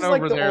is not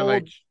like over the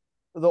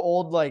there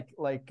old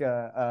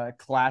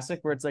classic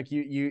where it's like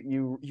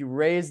you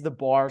raise the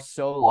bar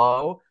so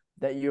low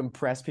that you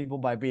impress people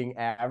by being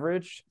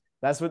average.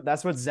 That's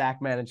what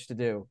Zach managed to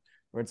do.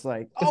 Where it's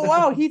like, oh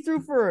wow, he threw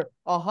for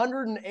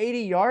 180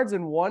 yards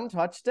and 1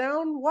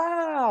 touchdown.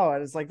 Wow.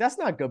 And it's like, that's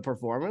not good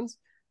performance.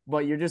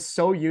 But you're just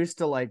so used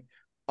to like,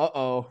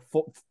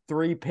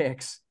 3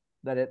 picks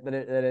that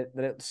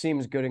it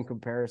seems good in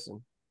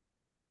comparison.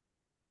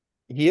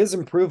 He is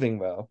improving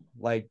though.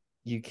 Like,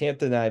 you can't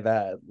deny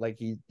that. Like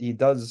he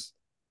does.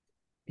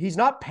 He's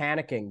not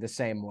panicking the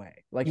same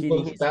way. Like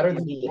he's better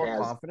than he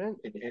has confident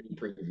in any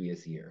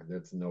previous year.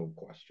 That's no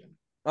question.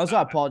 Also,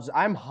 I apologize.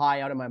 I'm high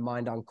out of my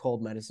mind on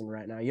cold medicine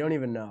right now. You don't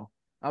even know.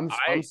 I'm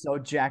so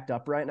jacked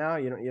up right now.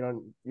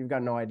 You've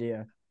got no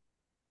idea.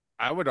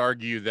 I would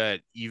argue that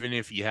even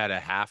if you had a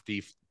half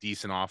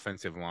decent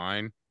offensive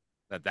line,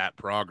 that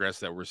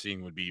progress that we're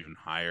seeing would be even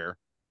higher.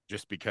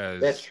 Just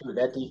because that's true.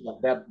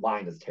 That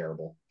line is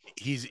terrible.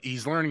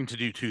 He's learning to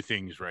do 2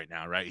 things right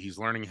now, right? He's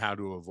learning how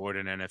to avoid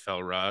an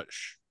NFL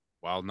rush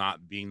while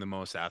not being the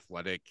most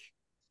athletic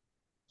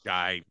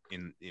guy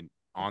in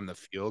on the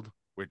field.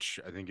 Which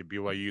I think at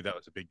BYU, that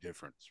was a big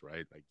difference,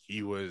 right? Like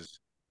he was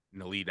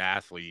an elite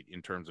athlete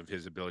in terms of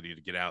his ability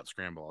to get out,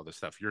 scramble, all this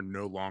stuff. You're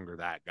no longer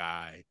that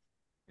guy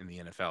in the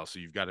NFL. So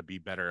you've got to be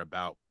better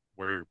about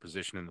where you're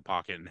positioned in the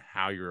pocket and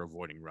how you're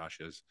avoiding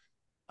rushes.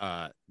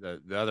 The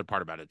other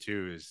part about it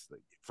too is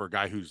like, for a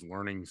guy who's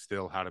learning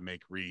still how to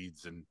make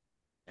reads and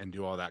and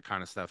do all that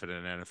kind of stuff at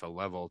an NFL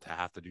level, to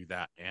have to do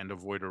that and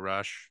avoid a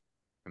rush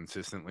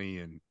consistently.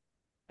 And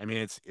I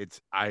mean,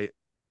 I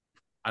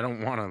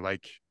don't want to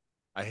like,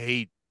 I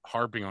hate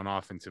harping on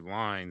offensive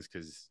lines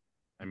because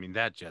I mean,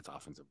 that Jets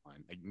offensive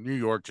line, like New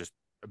York just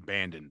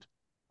abandoned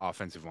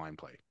offensive line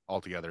play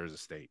altogether as a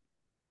state,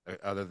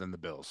 other than the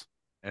Bills.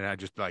 And I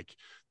just like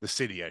the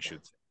city, I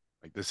should say.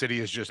 Like the city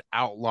has just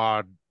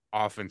outlawed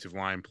offensive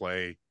line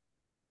play,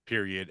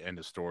 period, end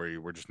of story.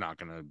 We're not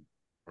gonna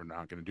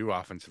do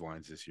offensive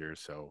lines this year.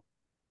 So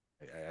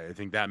I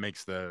think that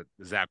makes the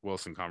Zach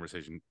Wilson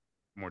conversation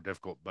more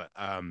difficult. But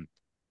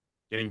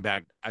getting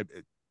back,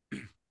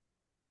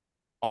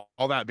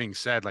 all that being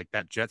said, like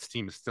that Jets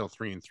team is still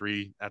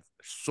 3-3. That's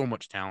so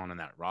much talent in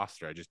that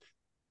roster.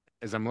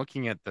 As I'm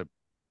looking at the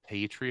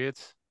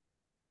Patriots,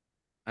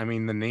 I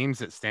mean, the names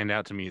that stand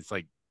out to me, it's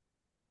like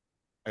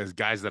as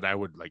guys that I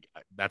would like.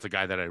 That's a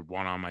guy that I'd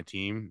want on my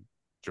team.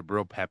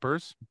 Jabril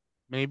Peppers,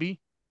 maybe.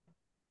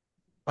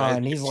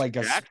 And he's like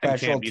a Jackson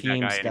special can't be that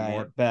teams guy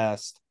anymore. at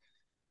best.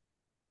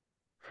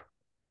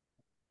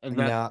 And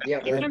No, Yeah,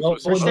 defense no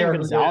was one so there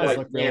good. who Gonzalez like,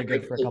 looked really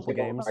good for a he's couple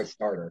the games. nice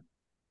starter.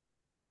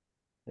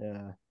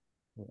 Yeah.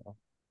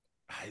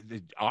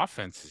 The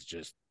offense is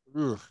just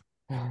ugh.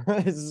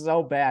 It's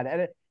so bad.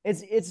 And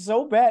it's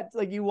so bad.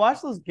 Like you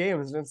watch those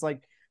games and it's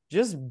like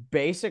just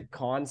basic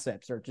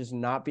concepts are just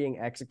not being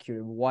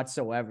executed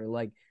whatsoever.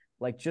 Like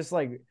just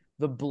like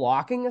the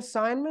blocking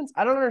assignments.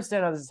 I don't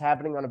understand how this is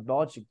happening on a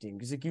Belichick team.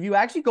 Because like, if you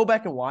actually go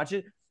back and watch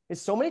it,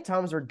 it's so many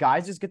times where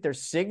guys just get their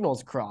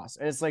signals crossed.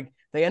 And it's like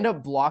they end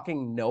up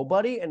blocking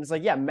nobody. And it's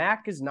like, yeah,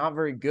 Mac is not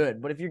very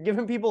good. But if you're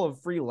giving people a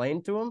free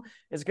lane to him,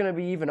 it's gonna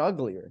be even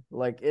uglier.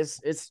 Like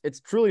it's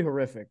truly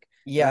horrific.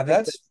 yeah,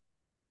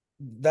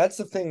 that's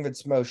the thing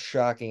that's most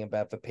shocking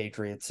about the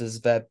Patriots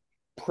is that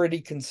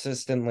pretty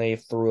consistently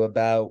through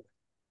about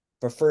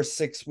the first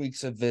 6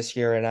 weeks of this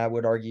year, and I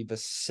would argue the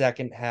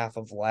second half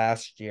of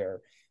last year,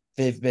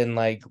 they've been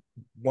like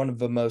one of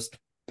the most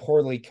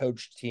poorly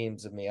coached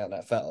teams in the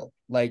NFL.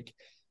 Like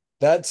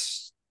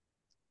that's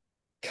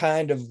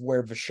kind of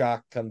where the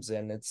shock comes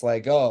in. It's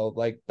like, oh,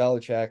 like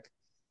Belichick,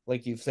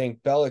 like you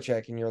think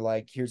Belichick, and you're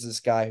like, here's this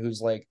guy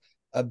who's like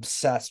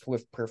obsessed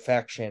with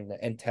perfection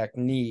and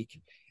technique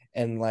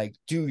and like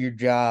do your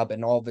job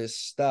and all this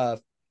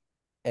stuff.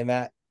 And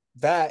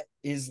that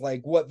is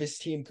like what this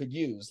team could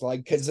use,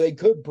 like because they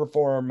could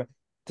perform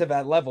to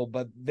that level,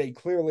 but they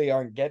clearly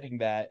aren't getting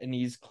that, and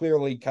he's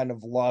clearly kind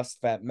of lost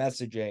that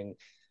messaging.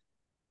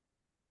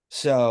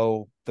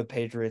 So the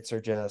Patriots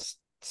are just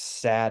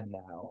sad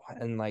now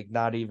and like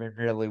not even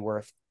really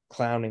worth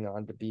clowning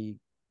on, to be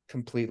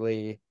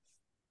completely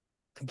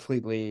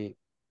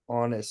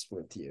honest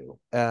with you.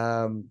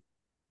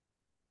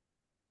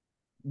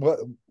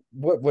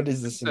 What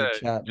is this in the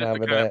chat Just now? to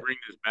But kind of bring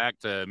this back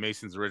to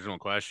Mason's original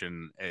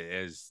question,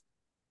 as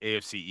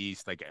AFC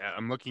East, like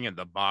I'm looking at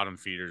the bottom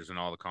feeders in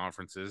all the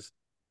conferences,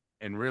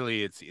 and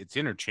really it's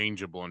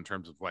interchangeable in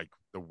terms of like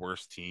the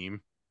worst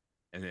team,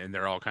 and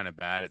they're all kind of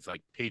bad. It's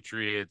like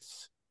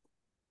Patriots,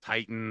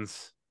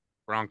 Titans,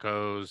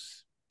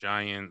 Broncos,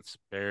 Giants,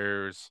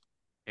 Bears,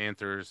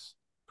 Panthers,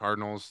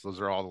 Cardinals. Those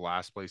are all the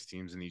last place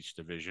teams in each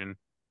division.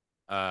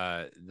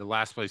 The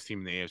last place team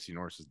in the AFC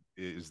North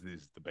is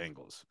the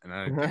Bengals, and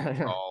I think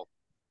it's all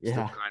still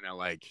kind of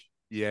like,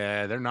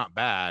 yeah, they're not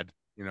bad,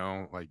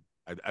 like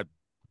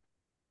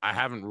I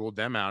haven't ruled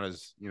them out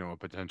as a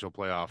potential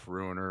playoff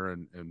ruiner,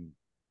 and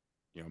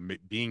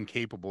being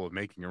capable of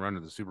making a run to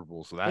the Super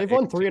Bowl. So that they've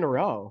won 3 in a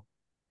row.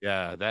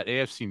 Yeah, that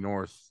AFC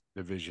North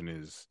division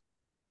is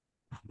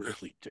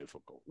really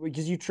difficult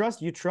because you trust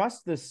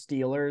the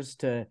Steelers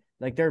to,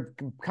 like, they're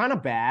kind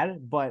of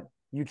bad, but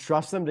you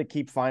trust them to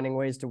keep finding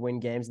ways to win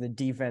games, and the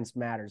defense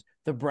matters.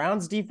 The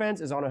Browns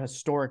defense is on a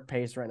historic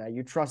pace right now.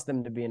 You trust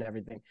them to be in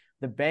everything.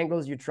 The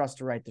Bengals, you trust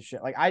to right the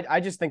shit. Like, I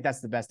just think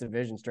that's the best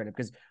division straight up,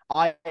 because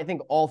I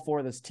think all 4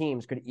 of those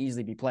teams could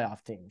easily be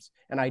playoff teams.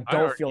 And I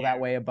don't feel that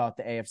way about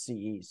the AFC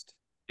East.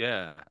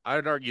 Yeah,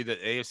 I'd argue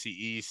that AFC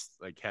East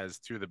like has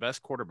 2 of the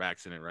best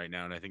quarterbacks in it right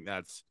now, and I think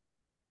that's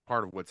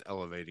part of what's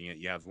elevating it.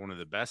 You have one of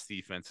the best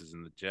defenses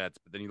in the Jets,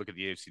 but then you look at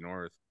the AFC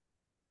North.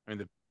 I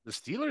mean, the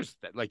Steelers,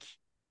 that like,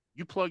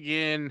 you plug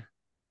in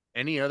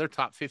any other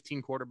top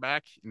 15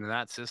 quarterback in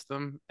that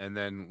system and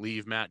then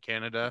leave Matt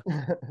Canada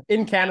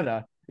in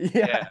Canada.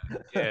 Yeah.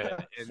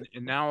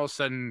 And now all of a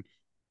sudden,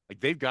 like,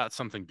 they've got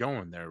something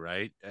going there,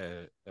 right?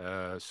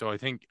 So I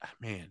think,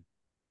 man,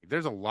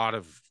 there's a lot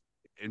of,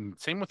 and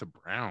same with the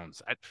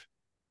Browns.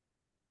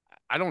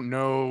 I don't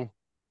know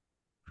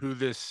who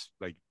this,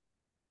 like,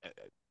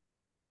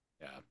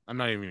 yeah, I'm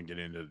not even gonna get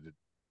into the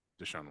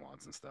Deshaun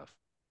Watson stuff.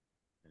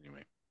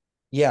 Anyway.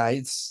 Yeah,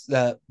 it's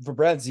the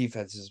Brad's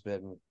defense has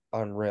been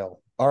unreal.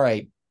 All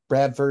right,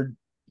 Bradford,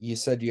 you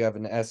said you have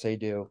an essay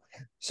due,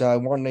 so I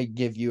want to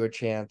give you a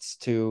chance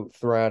to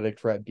throw out a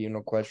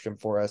tribunal question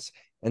for us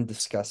and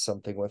discuss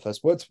something with us.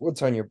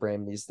 What's on your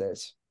brain these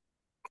days?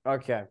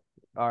 Okay.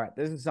 All right.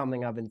 This is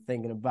something I've been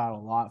thinking about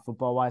a lot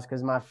football-wise,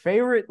 because my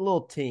favorite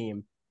little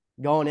team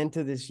going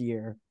into this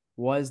year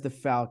was the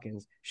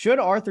Falcons. Should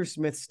Arthur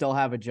Smith still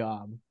have a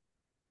job?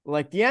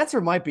 Like the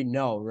answer might be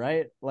no,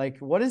 right? Like,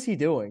 what is he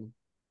doing?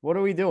 What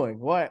are we doing?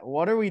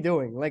 What are we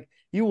doing? Like,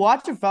 you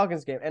watch a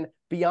Falcons game, and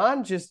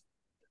beyond just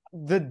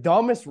the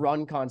dumbest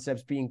run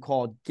concepts being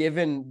called,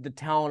 given the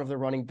talent of the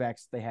running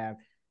backs they have,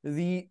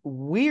 the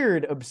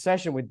weird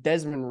obsession with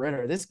Desmond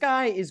Ridder. This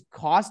guy is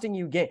costing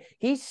you game.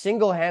 He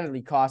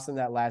single-handedly cost them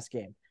that last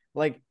game.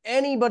 Like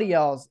anybody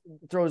else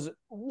throws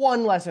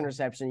one less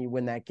interception, you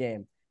win that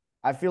game.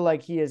 I feel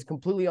like he has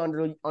completely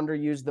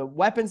underused the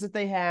weapons that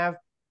they have.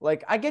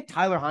 Like, I get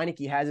Tyler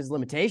Heineke has his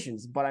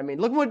limitations, but I mean,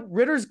 look what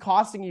Ritter's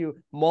costing you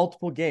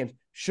multiple games.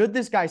 Should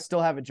this guy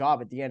still have a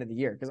job at the end of the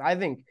year? Because I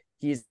think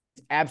he's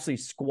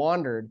absolutely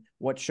squandered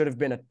what should have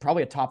been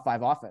probably a top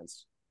 5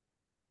 offense.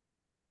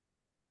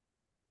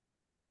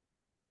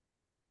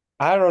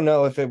 I don't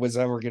know if it was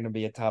ever going to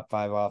be a top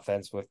 5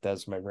 offense with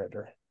Desmond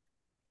Ridder.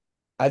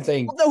 I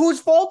think. Well, whose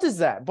fault is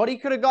that? But he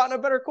could have gotten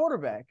a better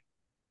quarterback.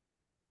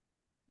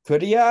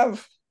 Could he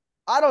have?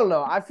 I don't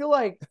know. I feel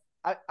like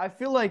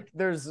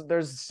there's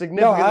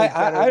significantly No,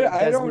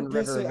 I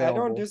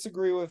don't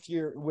disagree with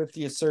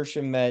the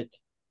assertion that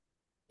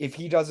if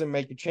he doesn't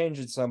make a change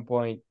at some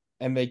point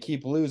and they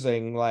keep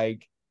losing,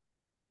 like,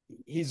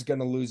 he's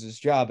gonna lose his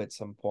job at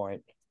some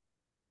point.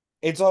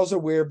 It's also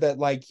weird that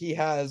like he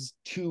has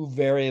 2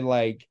 very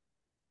like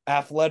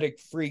athletic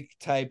freak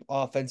type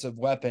offensive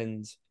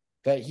weapons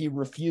that he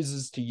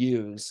refuses to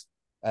use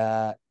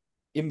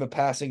in the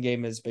passing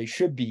game as they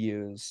should be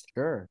used.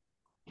 Sure.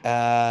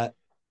 But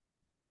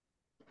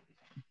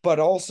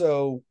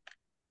also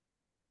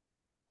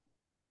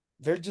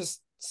they're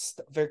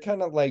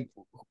kind of like,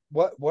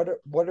 what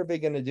are they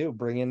going to do?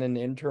 Bring in an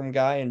interim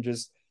guy and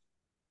just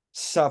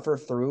suffer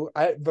through?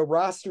 The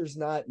roster's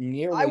not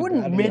nearly. I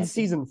wouldn't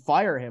mid-season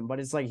fire him, but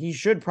it's like he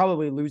should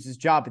probably lose his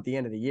job at the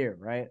end of the year,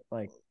 right?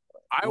 Like,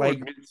 I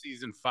would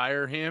mid-season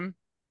fire him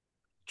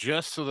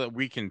just so that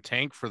we can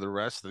tank for the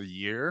rest of the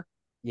year.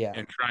 Yeah,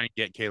 and try and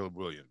get Caleb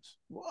Williams.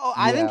 Well,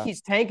 I think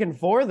he's tanking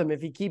for them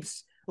if he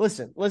keeps.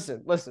 Listen.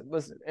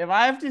 If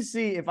I have to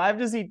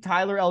see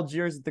Tyler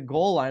Algiers at the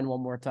goal line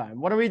one more time,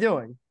 what are we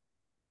doing?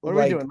 What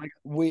are we doing?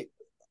 Like,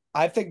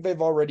 I think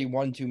they've already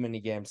won too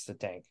many games to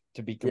tank,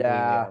 to be completely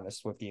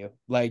honest with you.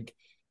 Like,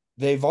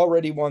 they've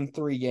already won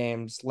 3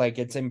 games. Like,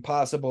 it's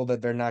impossible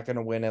that they're not going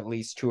to win at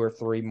least 2 or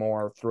 3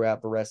 more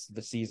throughout the rest of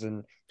the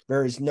season.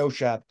 There is no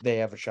shot they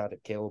have a shot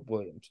at Caleb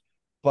Williams.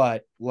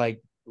 But,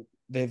 like,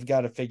 they've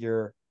got to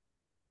figure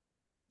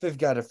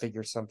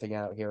something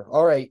out here.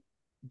 All right,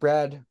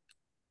 Brad,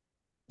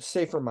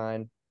 stay for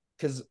mine,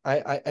 because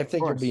I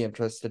think you'll be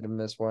interested in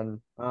this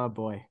one. Oh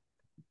boy.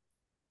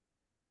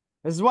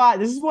 This is why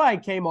I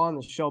came on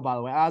the show, by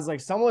the way. I was like,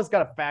 someone's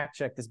got to fact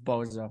check this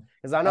bozo,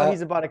 because I know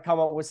he's about to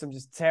come up with some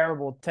just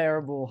terrible,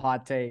 terrible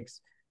hot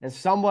takes, and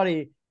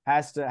somebody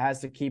has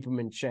to keep him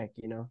in check,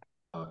 you know?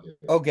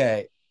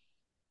 Okay.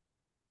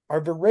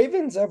 Are the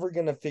Ravens ever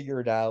going to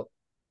figure it out?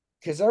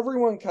 Because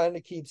everyone kind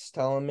of keeps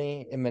telling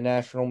me in the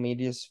national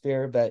media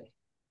sphere that,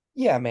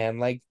 yeah, man,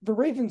 like, the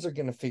Ravens are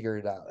going to figure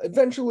it out.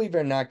 Eventually,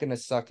 they're not going to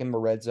suck in the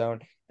red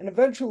zone. And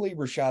eventually,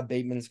 Rashad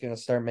Bateman's going to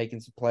start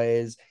making some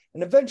plays.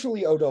 And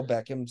eventually, Odell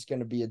Beckham's going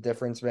to be a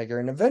difference maker.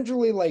 And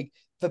eventually, like,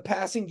 the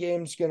passing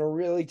game's going to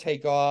really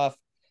take off.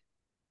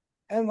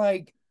 And,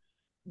 like,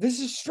 this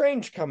is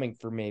strange coming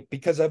for me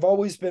because I've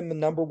always been the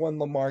number 1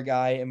 Lamar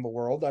guy in the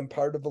world. I'm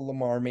part of the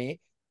Lamar me.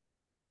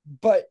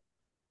 But,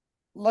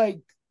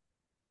 like,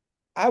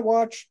 I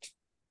watched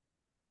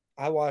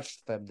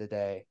them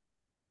today,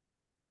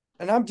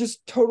 and I'm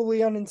just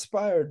totally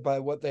uninspired by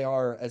what they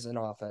are as an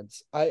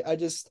offense. I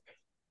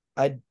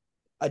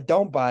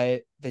don't buy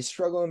it. They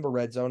struggle in the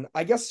red zone.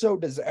 I guess so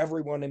does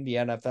everyone in the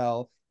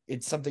NFL.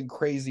 It's something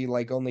crazy,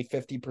 like only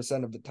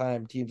 50% of the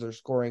time teams are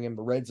scoring in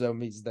the red zone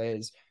these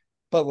days.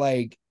 But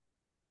like,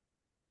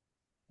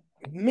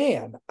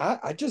 man,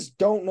 I just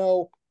don't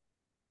know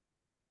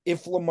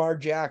if Lamar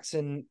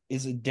Jackson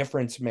is a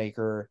difference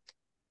maker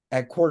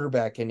at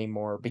quarterback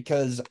anymore,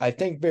 because I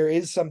think there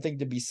is something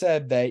to be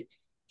said that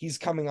he's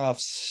coming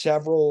off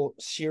several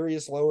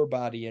serious lower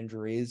body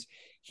injuries.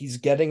 He's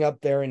getting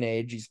up there in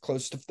age. He's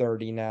close to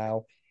 30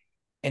 now.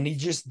 And he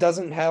just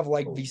doesn't have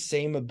like the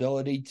same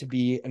ability to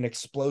be an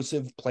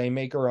explosive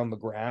playmaker on the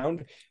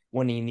ground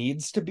when he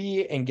needs to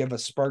be and give a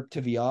spark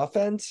to the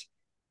offense.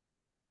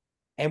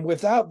 And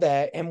without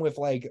that, and with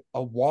like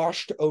a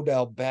washed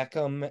Odell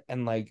Beckham,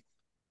 and like,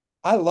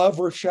 I love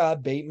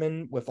Rashad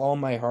Bateman with all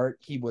my heart.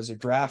 He was a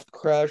draft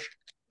crush,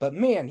 but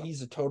man,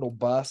 he's a total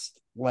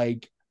bust.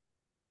 Like,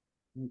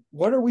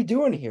 what are we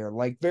doing here?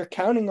 Like, they're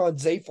counting on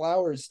Zay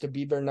Flowers to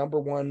be their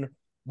number 1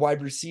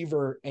 wide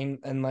receiver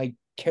and like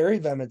carry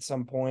them at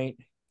some point,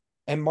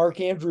 and Mark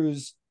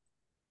Andrews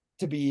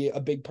to be a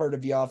big part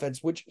of the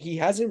offense, which he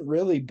hasn't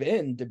really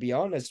been, to be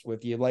honest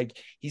with you. Like,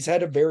 he's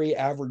had a very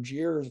average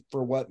year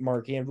for what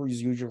Mark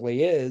Andrews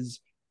usually is.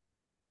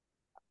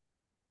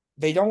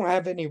 They don't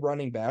have any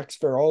running backs.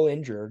 They're all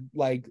injured.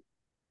 Like,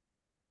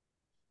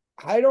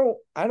 I don't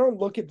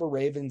look at the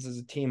Ravens as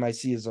a team I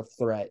see as a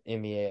threat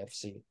in the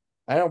AFC.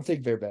 I don't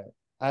think they're bad.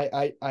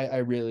 I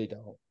really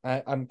don't.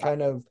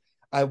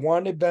 I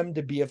wanted them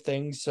to be a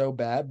thing so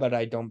bad, but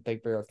I don't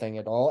think they're a thing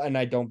at all. And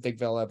I don't think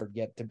they'll ever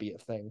get to be a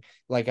thing.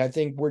 Like, I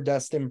think we're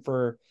destined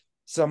for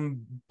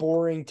some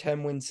boring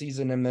 10-win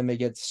season, and then they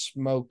get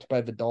smoked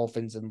by the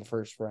Dolphins in the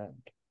first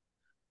round.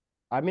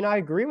 I mean, I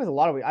agree with a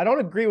lot of it. I don't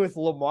agree with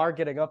Lamar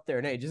getting up there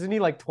in age. Isn't he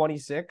like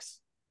 26?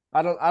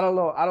 I don't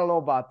know. I don't know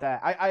about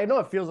that. I know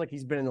it feels like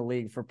he's been in the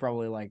league for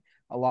probably like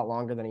a lot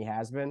longer than he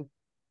has been.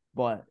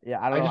 But yeah,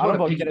 I don't know. just I don't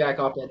know want about to piggyback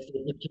off that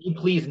statement. Can you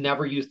please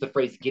never use the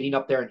phrase getting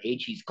up there in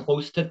age? He's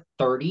close to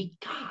 30.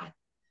 God.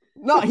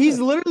 No, he's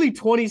literally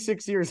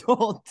 26 years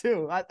old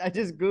too. I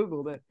just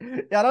Googled it.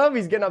 Yeah, I don't know if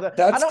he's getting up there.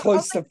 That's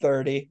close to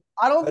 30.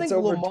 I don't That's think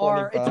over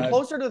Lamar. 25. It's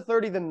closer to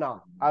 30 than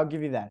not. I'll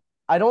give you that.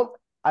 I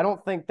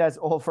don't think that's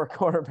old for a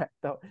quarterback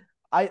though.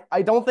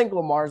 I don't think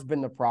Lamar's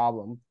been the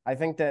problem. I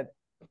think that,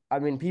 I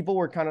mean, people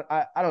were kind of,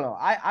 I don't know.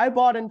 I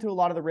bought into a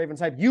lot of the Ravens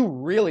hype. You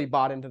really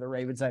bought into the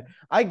Ravens hype.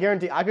 I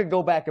guarantee I could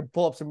go back and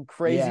pull up some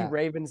crazy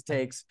Ravens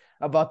takes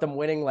about them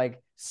winning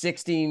like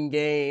 16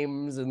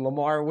 games and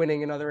Lamar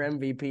winning another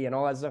MVP and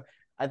all that stuff.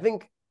 I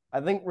think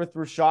with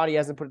Rashad, he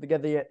hasn't put it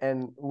together yet.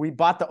 And we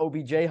bought the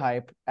OBJ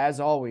hype, as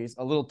always,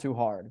 a little too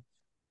hard.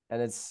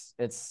 And it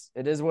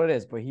is what it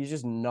is. But he's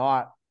just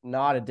not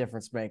a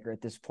difference maker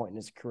at this point in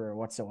his career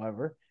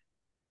whatsoever.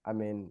 I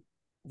mean,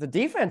 the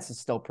defense is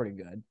still pretty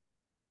good,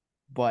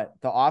 but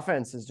the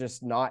offense is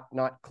just not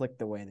clicked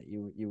the way that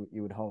you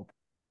would hope.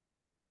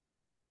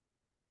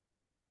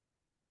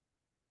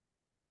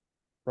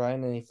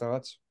 Brian, any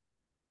thoughts?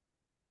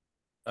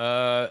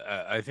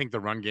 I think the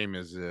run game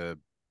is a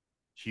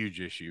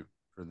huge issue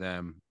for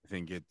them. I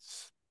think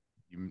it's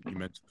you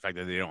mentioned the fact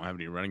that they don't have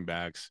any running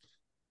backs.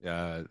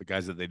 The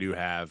guys that they do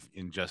have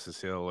in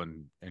Justice Hill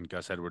and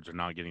Gus Edwards are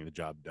not getting the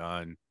job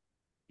done.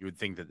 You would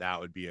think that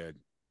would be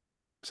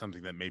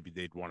something that maybe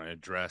they'd want to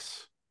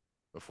address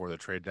before the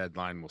trade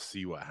deadline. We'll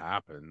see what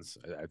happens.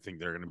 I think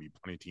there are going to be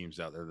plenty of teams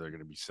out there that are going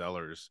to be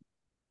sellers.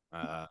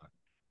 I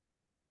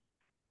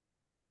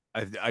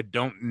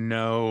don't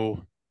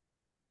know.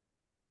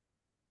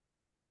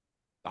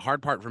 The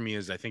hard part for me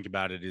is I think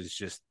about it is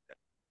just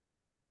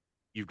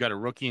you've got a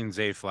rookie in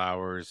Zay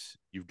Flowers.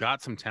 You've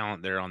got some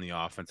talent there on the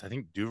offense. I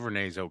think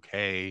Duvernay's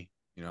okay.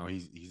 You know,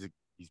 he's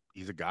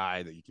a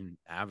guy that you can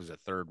have as a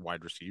third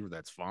wide receiver.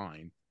 That's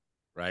fine,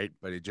 right?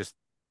 But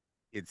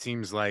it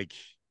seems like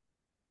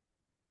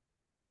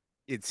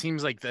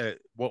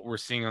what we're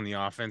seeing on the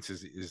offense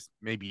is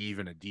maybe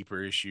even a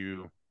deeper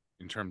issue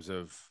in terms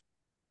of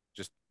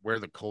just where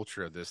the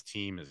culture of this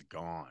team is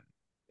gone.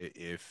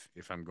 If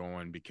I'm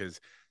going, because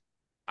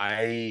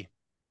I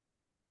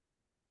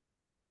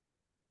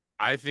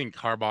think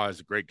Harbaugh is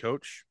a great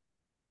coach,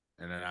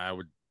 and then I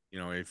would,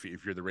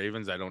 if you're the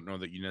Ravens, I don't know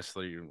that you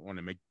necessarily want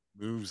to make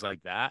moves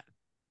like that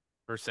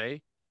per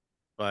se,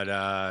 but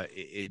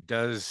it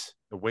does,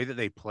 the way that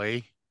they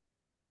play.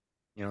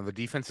 The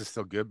defense is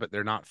still good, but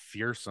they're not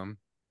fearsome,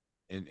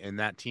 and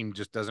that team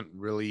just doesn't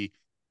really.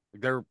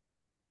 They're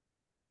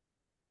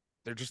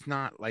just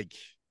not like.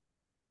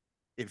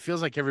 It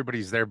feels like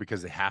everybody's there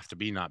because they have to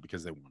be, not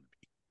because they want to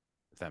be.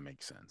 If that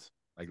makes sense.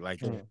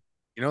 Like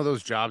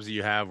those jobs that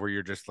you have where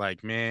you're just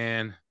like,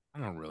 man, I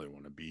don't really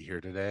want to be here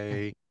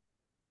today,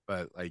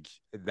 but like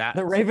that.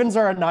 The Ravens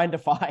are a 9 to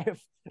 5.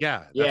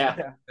 Yeah.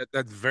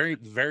 That's very,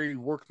 very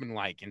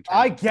workmanlike.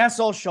 I guess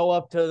I'll show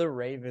up to the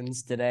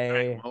Ravens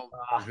today. Right, well,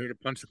 I'm here to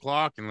punch the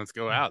clock and let's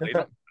go out. It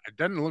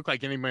doesn't look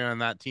like anybody on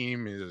that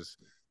team is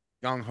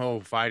gung-ho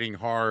fighting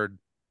hard,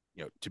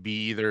 to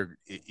be either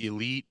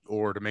elite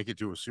or to make it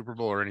to a Super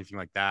Bowl or anything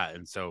like that.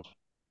 And so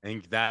I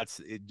think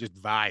it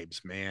just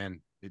vibes,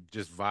 man. It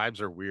just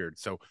vibes are weird.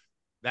 So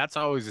that's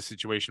always a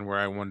situation where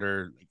I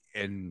wonder,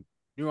 and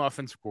new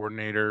offensive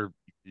coordinator,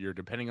 you're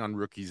depending on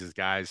rookies as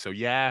guys. So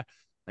yeah,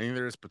 I think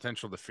there's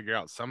potential to figure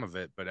out some of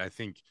it, but I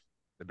think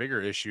the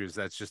bigger issue is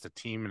that's just a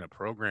team and a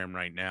program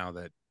right now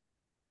that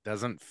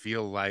doesn't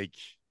feel like,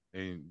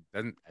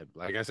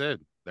 like I said,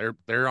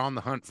 they're on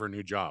the hunt for a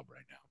new job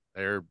right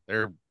now.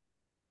 They're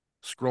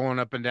scrolling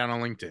up and down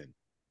on LinkedIn.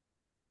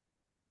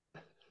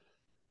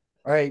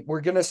 All right, we're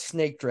gonna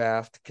snake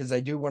draft because I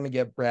do want to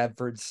get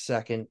Bradford's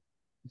second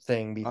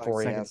thing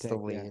before he has to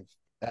leave.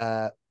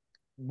 Yeah.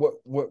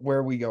 Where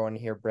are we going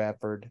here,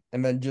 Bradford?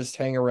 And then just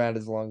hang around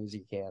as long as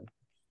you can.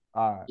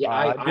 I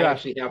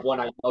actually have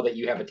one I know that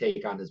you have a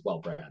take on as well,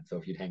 Brad. So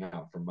if you'd hang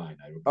out for mine,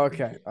 I would.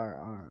 Okay, all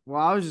right.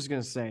 Well, I was just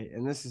gonna say,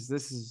 and this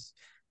is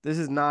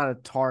not a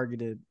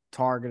targeted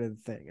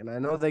thing, and I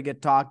know they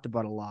get talked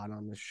about a lot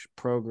on this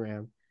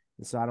program,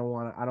 and so I don't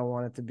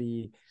want it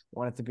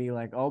to be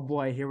like, oh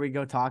boy, here we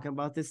go talking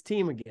about this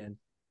team again.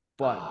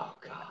 But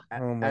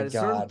oh my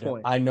God,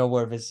 point, I know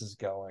where this is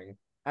going.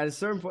 At a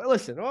certain point,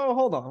 listen. Oh,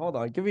 hold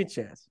on, give me a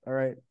chance. All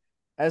right.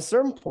 At a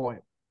certain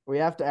point, we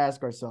have to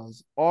ask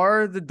ourselves: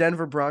 are the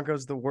Denver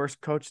Broncos the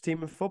worst coach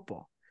team in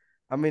football?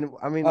 I mean.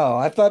 Oh,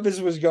 I thought this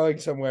was going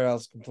somewhere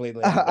else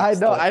completely. I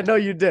know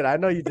you did.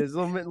 There's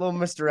a little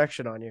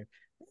misdirection on you.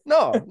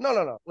 No.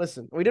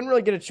 Listen, we didn't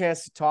really get a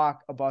chance to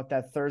talk about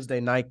that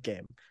Thursday night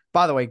game.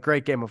 By the way,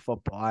 great game of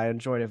football. I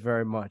enjoyed it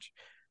very much.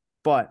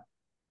 But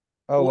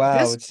Oh, Well,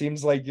 wow. It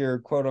seems like your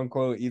quote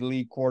unquote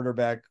elite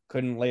quarterback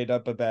couldn't lay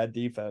up a bad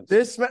defense.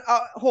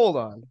 Hold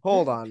on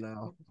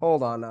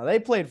now. They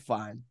played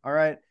fine. All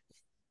right.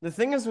 The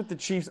thing is with the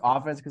Chiefs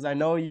offense, because I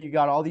know you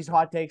got all these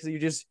hot takes that you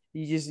just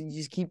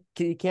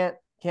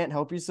can't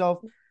help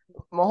yourself.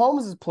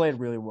 Mahomes has played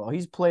really well.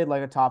 He's played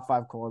like a top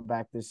 5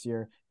 quarterback this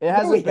year. It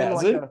hasn't been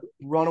like a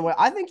runaway.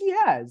 I think he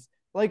has.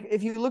 Like,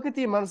 if you look at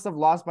the amount of stuff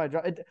lost by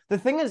the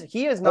thing is,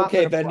 he has not.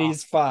 Okay, then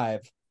he's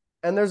 5.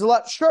 And there's a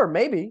lot. Sure,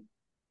 maybe.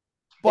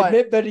 But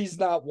admit that he's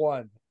not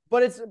 1.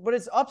 But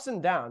it's ups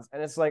and downs,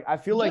 and it's like I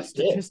feel like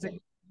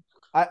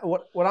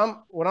what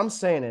I'm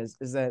saying is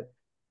that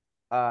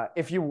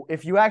if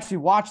you actually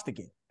watch the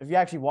game,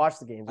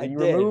 and you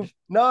remove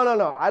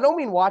no, I don't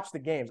mean watch the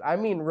games. I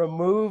mean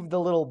remove the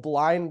little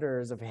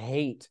blinders of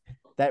hate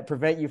that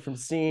prevent you from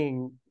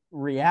seeing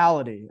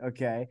reality.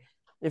 Okay,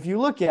 if you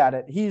look at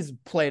it, he's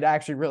played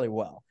actually really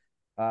well.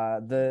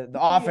 The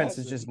offense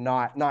is just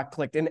not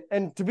clicked,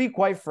 and to be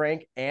quite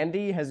frank,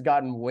 Andy has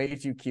gotten way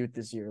too cute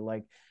this year.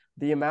 Like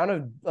the amount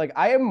of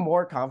I am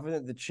more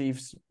confident the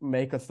Chiefs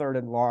make a 3rd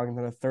and long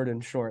than a 3rd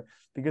and short,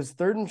 because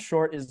 3rd and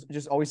short is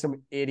just always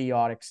some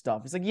idiotic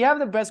stuff. It's like, you have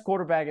the best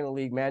quarterback in the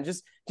league, man.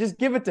 Just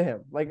give it to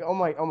him. Like, oh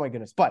my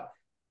goodness. But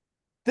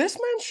this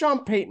man,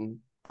 Sean Payton,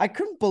 I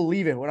couldn't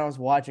believe it when I was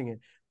watching it,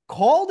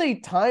 called a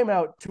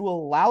timeout to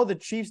allow the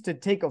Chiefs to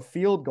take a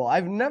field goal.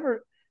 I've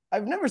never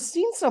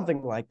seen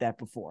something like that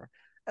before.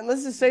 And this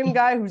is the same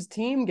guy whose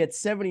team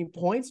gets 70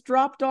 points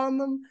dropped on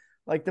them.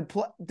 Like,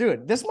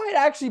 dude, this might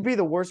actually be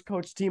the worst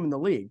coached team in the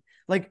league.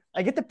 Like,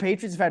 I get the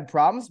Patriots have had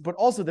problems, but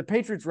also the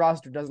Patriots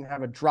roster doesn't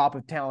have a drop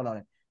of talent on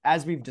it,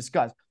 as we've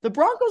discussed. The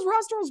Broncos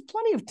roster has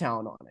plenty of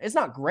talent on it. It's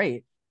not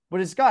great, but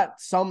it's got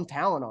some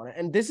talent on it.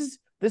 And this is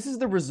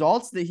the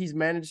results that he's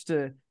managed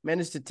to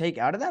take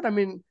out of that. I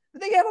mean,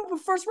 they gave up a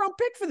 1st-round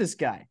pick for this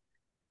guy.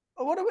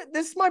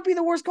 This might be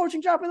the worst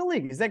coaching job in the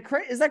league. Is that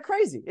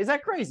crazy? Is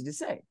that crazy to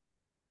say?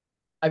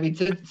 I mean,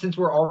 since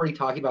we're already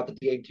talking about the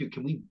game too,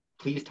 can we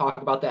please talk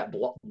about that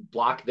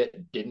block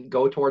that didn't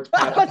go towards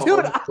Patrick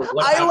Dude, for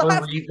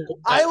whatever reason?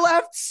 I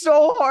laughed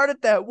so hard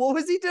at that. What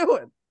was he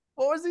doing?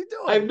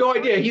 I have no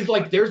idea. He's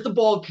like, there's the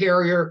ball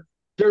carrier.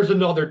 There's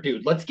another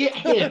dude. Let's get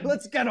him.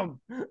 Let's get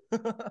him.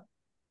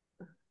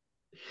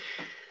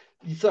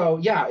 So,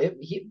 yeah,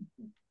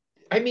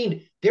 I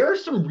mean, there are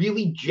some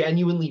really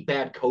genuinely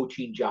bad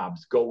coaching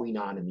jobs going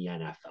on in the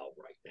NFL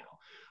right now.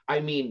 I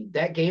mean,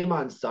 that game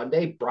on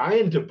Sunday,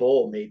 Brian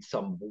DeBoll made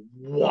some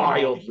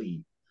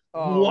wildly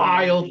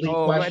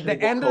questionable at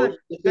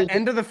the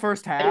end of the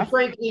first half.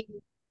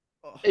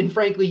 And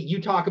frankly,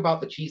 you talk about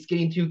the Chiefs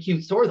getting too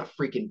cute. So are the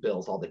freaking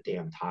Bills all the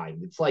damn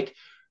time. It's like,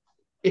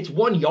 it's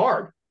 1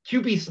 yard.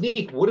 QB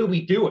sneak. What are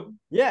we doing?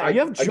 Yeah, you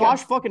have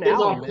Josh fucking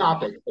Allen. Off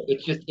topic.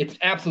 It's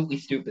absolutely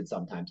stupid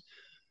sometimes.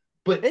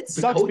 But it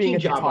the coaching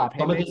job on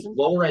some of these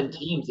lower end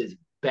teams is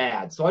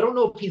bad. So I don't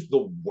know if he's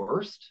the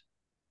worst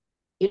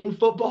in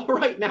football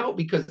right now,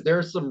 because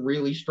there's some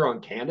really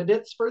strong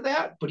candidates for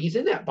that, but he's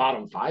in that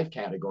bottom 5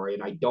 category,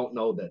 and I don't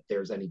know that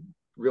there's any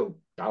real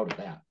doubt of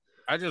that.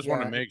 I just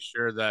want to make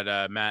sure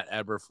that Matt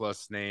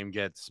Eberfluss's name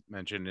gets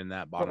mentioned in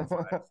that bottom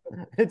 5.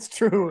 It's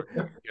true,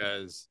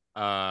 because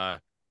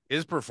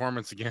his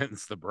performance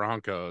against the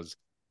Broncos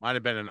might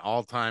have been an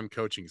all-time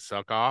coaching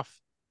suck-off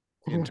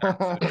in terms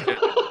of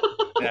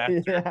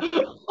yeah.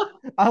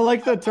 I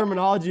like the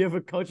terminology of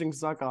a coaching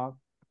suck-off.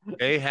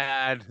 They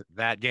had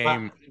that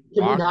game.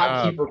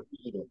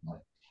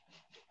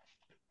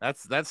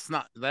 That's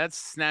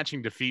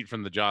snatching defeat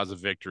from the jaws of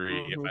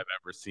victory if I've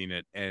ever seen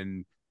it.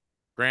 And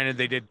granted,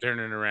 they did turn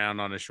it around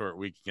on a short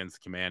week against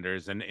the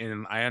Commanders, and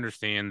I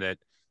understand that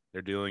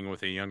they're dealing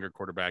with a younger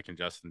quarterback in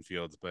Justin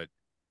Fields, but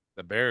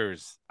the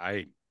Bears,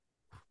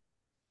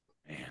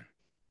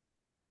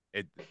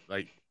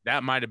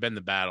 that might have been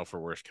the battle for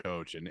worst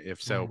coach, and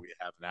if so, we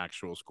have an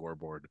actual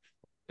scoreboard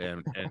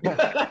and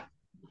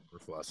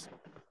plus.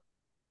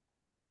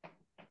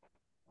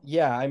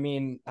 Yeah, I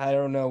mean, I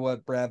don't know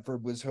what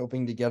Bradford was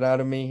hoping to get out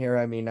of me here.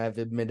 I mean, I've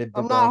admitted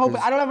I'm not hoping.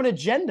 I don't have an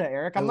agenda,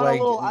 Eric. I don't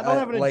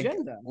have an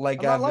agenda.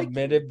 I've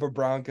admitted the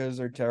Broncos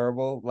are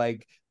terrible.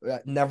 Like,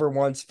 never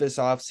once this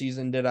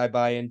offseason did I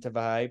buy into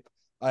the hype.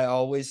 I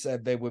always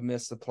said they would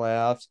miss the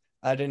playoffs.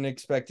 I didn't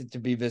expect it to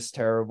be this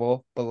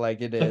terrible, but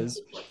it is.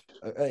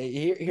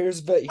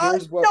 Here's what.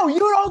 No, you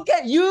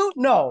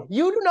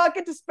do not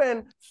get to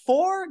spend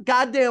 4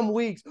 goddamn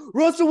weeks.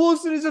 Russell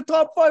Wilson is a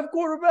top 5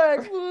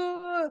 quarterback,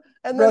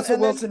 and Russell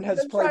Wilson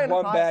has played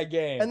one bad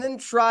game, and then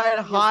try and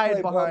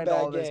hide behind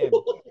all this.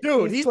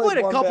 Dude, he's played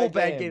a couple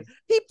bad games.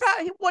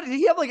 What did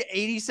he have, like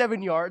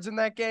 87 yards in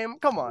that game?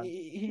 Come on,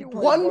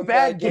 one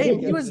bad game.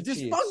 He was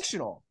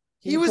dysfunctional.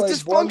 He was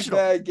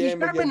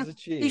dysfunctional.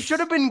 He should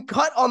have been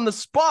cut on the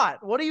spot.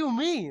 What do you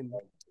mean?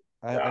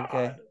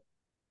 Okay.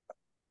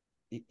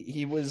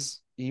 He was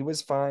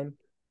fine.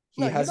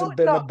 He No, hasn't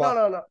been a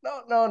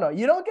No.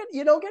 You don't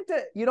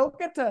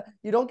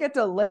get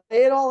to lay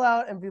it all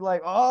out and be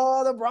like,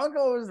 oh, the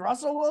Broncos,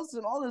 Russell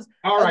Wilson, all this.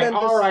 All right.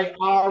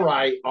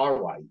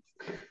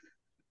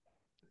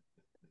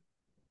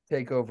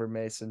 Take over,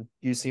 Mason.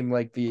 You seem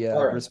like the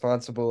All right.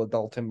 responsible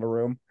adult in the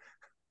room.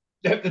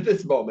 At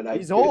this moment,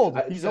 He's old.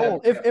 I He's have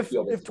old. to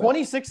feel this If way.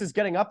 26 is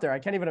getting up there, I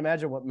can't even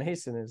imagine what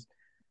Mason is.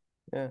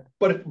 Yeah.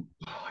 But if,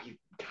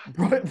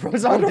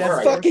 Bro's on What a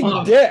death.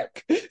 fucking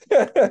dick.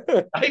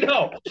 I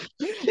know.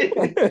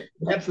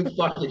 Have some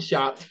fucking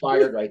shots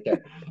fired right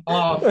there.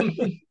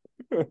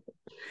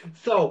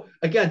 So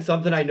again,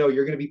 something I know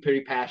you're going to be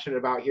pretty passionate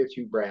about here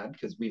too, Brad,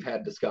 because we've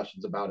had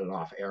discussions about it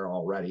off air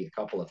already a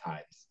couple of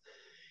times.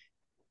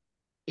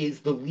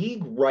 Is the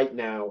league right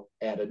now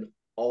at an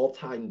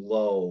all-time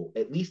low,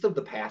 at least of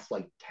the past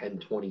like 10,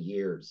 20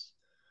 years,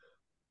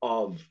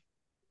 of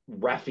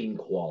reffing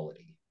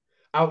quality?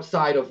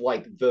 Outside of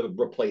like the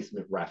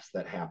replacement refs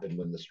that happened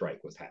when the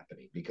strike was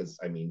happening, because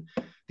I mean,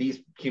 these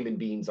human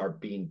beings are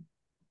being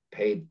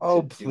paid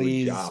to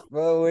please. do a job.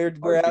 Well,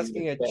 we're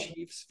asking a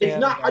Chiefs fan. It's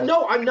not.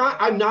 No, I'm not.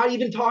 I'm not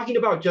even talking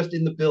about just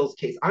in the Bills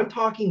case. I'm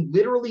talking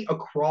literally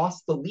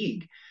across the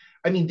league.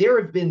 I mean, there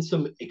have been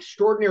some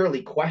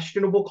extraordinarily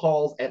questionable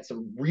calls at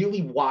some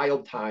really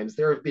wild times.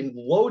 There have been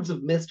loads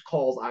of missed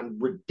calls on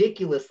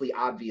ridiculously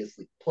obvious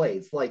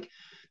plays. Like,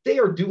 they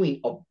are doing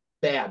a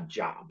bad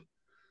job.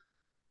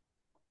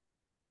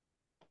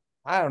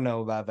 I don't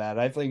know about that.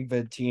 I think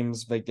the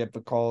teams that get the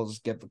calls,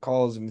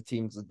 and the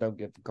teams that don't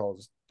get the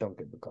calls don't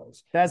get the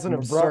calls. That's an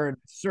absurd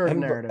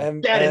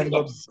narrative. That is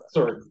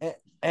absurd.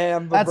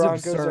 And the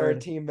Broncos are a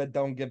team that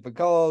don't get the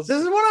calls.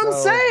 This is what I'm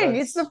saying.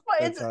 It's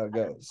how it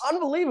goes.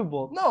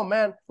 Unbelievable. No,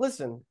 man.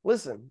 Listen.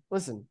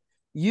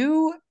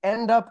 You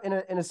end up in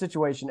a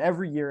situation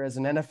every year as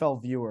an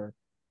NFL viewer.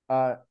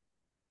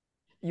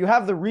 You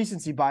have the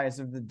recency bias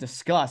of the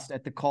disgust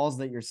at the calls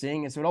that you're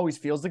seeing, and so it always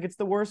feels like it's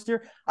the worst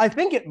year. I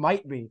think it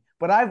might be,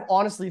 but I've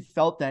honestly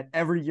felt that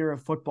every year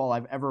of football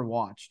I've ever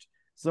watched.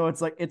 So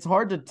it's like it's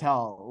hard to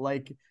tell.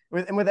 Like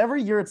with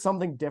every year it's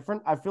something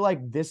different. I feel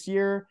like this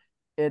year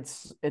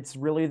it's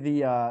really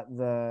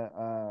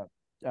the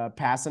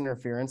pass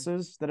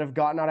interferences that have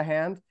gotten out of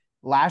hand.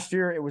 Last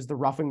year it was the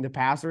roughing the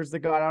passers that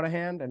got out of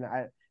hand, and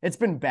it's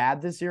been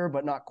bad this year,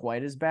 but not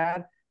quite as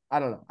bad. I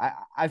don't know.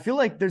 I feel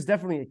like there's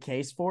definitely a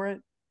case for it.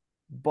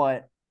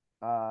 But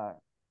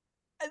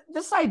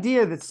this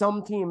idea that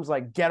some teams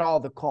like get all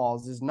the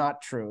calls is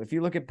not true. If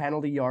you look at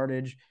penalty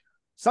yardage,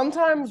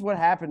 sometimes what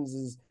happens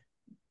is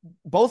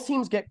both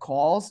teams get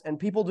calls and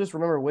people just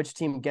remember which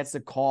team gets the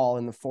call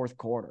in the fourth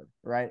quarter,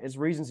 right? It's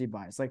recency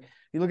bias. Like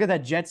you look at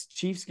that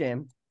Jets-Chiefs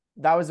game,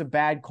 that was a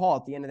bad call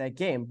at the end of that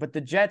game, but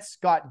the Jets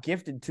got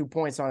gifted 2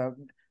 points on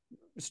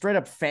a straight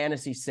up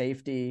fantasy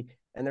safety.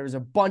 And there was a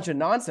bunch of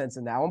nonsense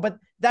in that one, but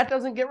that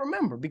doesn't get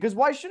remembered because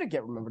why should it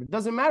get remembered? It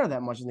doesn't matter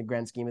that much in the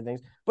grand scheme of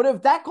things. But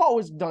if that call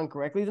was done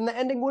correctly, then the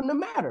ending wouldn't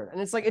have mattered. And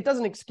it's like, it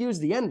doesn't excuse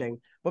the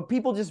ending, but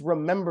people just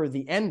remember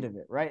the end of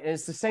it, right? And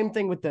it's the same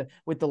thing with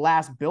the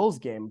last Bills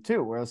game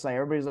too, where it's like,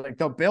 everybody's like,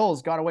 the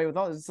Bills got away with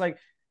all this. It's like,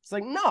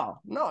 no,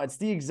 it's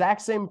the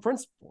exact same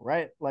principle,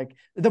 right? Like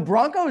the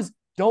Broncos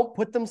don't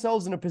put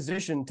themselves in a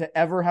position to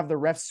ever have the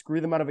refs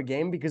screw them out of a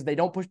game because they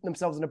don't put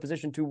themselves in a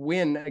position to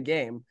win a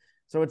game.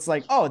 So it's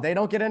like, oh, they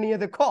don't get any of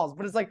the calls.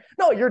 But it's like,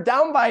 no, you're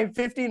down by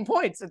 15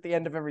 points at the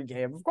end of every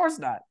game. Of course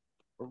not.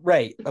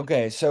 Right.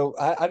 Okay. So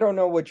I don't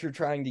know what you're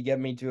trying to get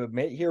me to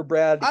admit here,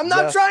 Brad. I'm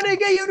not trying to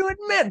get you to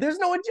admit. There's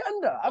no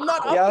agenda. I'm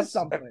not up to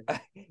something.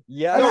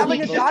 Yeah. I'm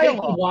having a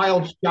dialogue.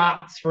 Wild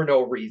shots for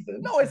no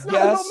reason. No, it's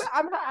not.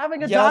 I'm not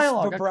having a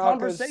dialogue. The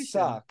Broncos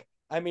suck.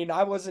 I mean,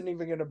 I wasn't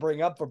even going to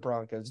bring up the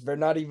Broncos. They're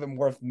not even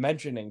worth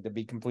mentioning, to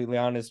be completely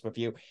honest with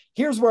you.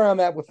 Here's where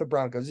I'm at with the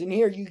Broncos. And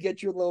here you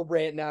get your little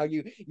rant now.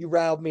 You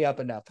riled me up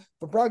enough.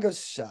 The Broncos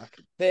suck.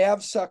 They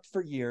have sucked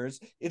for years.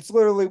 It's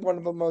literally one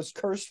of the most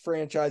cursed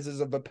franchises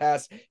of the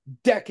past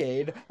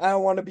decade. I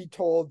don't want to be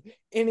told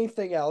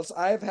anything else.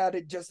 I've had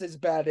it just as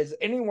bad as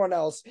anyone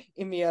else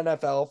in the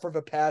NFL for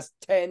the past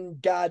 10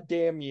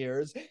 goddamn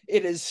years.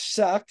 It has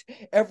sucked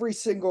every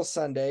single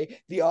Sunday.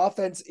 The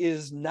offense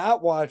is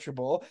not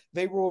watchable.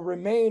 They will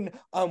remain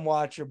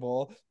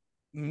unwatchable.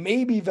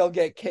 Maybe they'll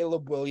get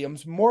Caleb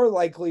Williams. More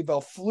likely,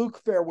 they'll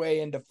fluke their way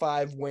into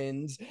 5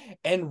 wins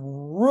and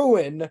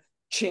ruin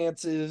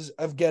chances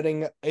of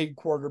getting a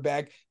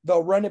quarterback.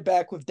 They'll run it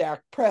back with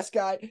Dak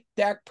Prescott.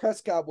 Dak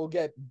Prescott will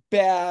get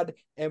bad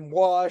and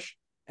washed,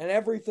 and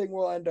everything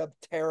will end up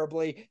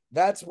terribly.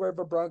 That's where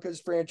the Broncos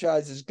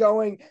franchise is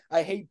going.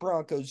 I hate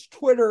Broncos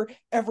Twitter.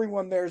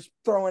 Everyone there's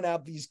throwing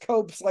out these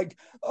copes like,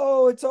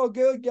 oh, it's all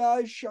good,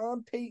 guys.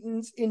 Sean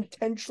Payton's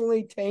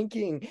intentionally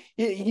tanking.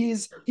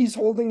 He's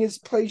holding his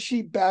play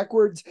sheet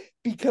backwards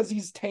because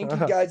he's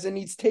tanking guys, and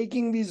he's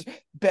taking these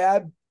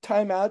bad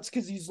timeouts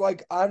because he's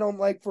like, I don't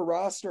like the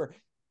roster.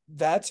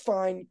 That's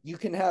fine. You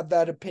can have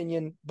that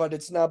opinion, but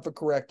it's not the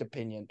correct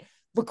opinion.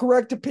 The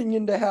correct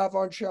opinion to have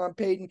on Sean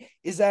Payton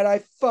is that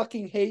I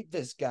fucking hate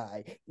this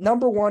guy.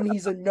 Number one,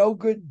 he's a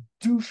no-good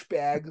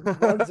douchebag who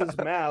runs his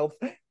mouth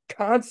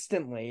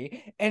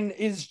constantly and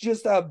is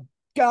just a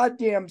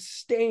goddamn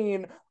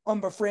stain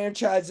on the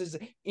franchise's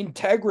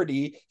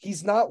integrity.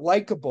 He's not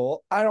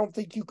likable. I don't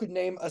think you could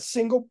name a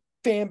single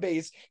fan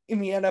base in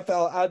the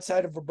NFL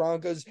outside of the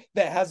Broncos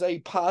that has a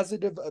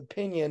positive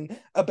opinion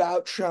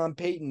about Sean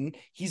Payton.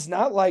 He's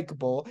not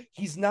likable.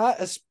 He's not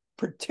a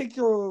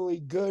particularly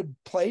good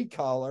play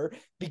caller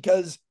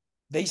because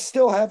they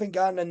still haven't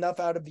gotten enough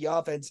out of the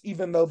offense,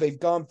 even though they've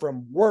gone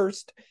from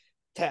worst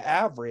to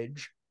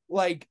average.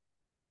 Like,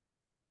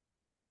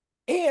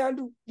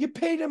 and you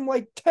paid him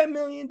like $10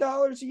 million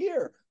a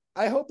year.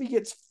 I hope he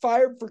gets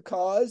fired for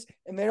cause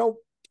and they don't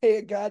pay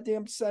a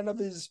goddamn cent of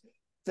his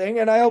thing.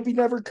 And I hope he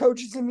never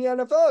coaches in the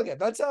NFL again.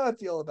 That's how I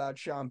feel about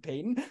Sean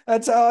Payton.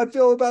 That's how I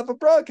feel about the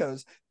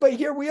Broncos. But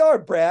here we are,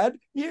 Brad.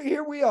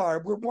 Here we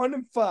are. We're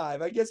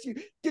 1-5. I guess you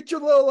get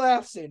your little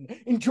laughs in.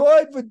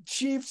 Enjoy the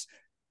Chiefs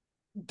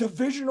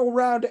divisional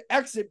round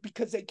exit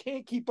because they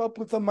can't keep up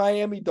with the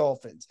Miami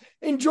Dolphins.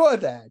 Enjoy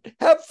that.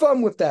 Have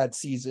fun with that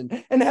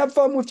season and have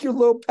fun with your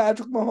little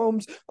Patrick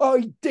Mahomes. Oh,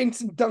 he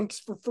dinks and dunks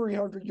for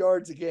 300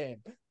 yards a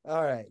game.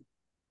 All right.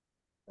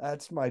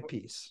 That's my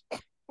piece.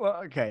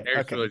 Well, okay.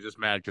 Eric's really just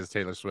mad because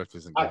Taylor Swift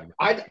isn't good.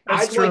 I'd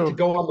like to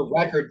go on the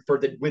record for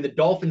when the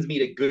Dolphins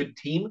meet a good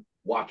team,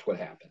 watch what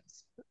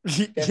happens.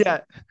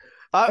 Yeah.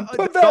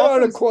 Put that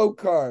on a quote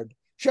card.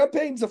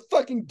 Champagne's a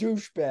fucking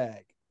douchebag.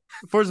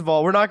 First of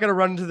all, we're not going to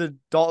run into the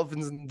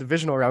Dolphins in the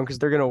divisional round because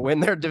they're going to win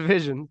their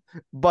division.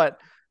 But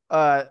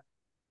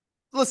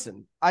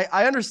listen,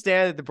 I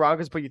understand that the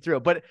Broncos put you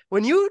through. But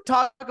when you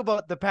talk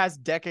about the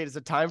past decade as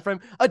a time frame,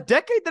 a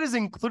decade that has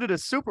included a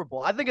Super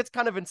Bowl, I think it's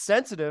kind of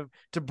insensitive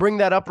to bring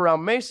that up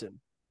around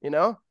Mason, you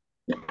know?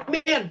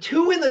 Man,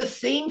 two in the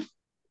same.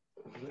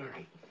 All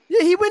right.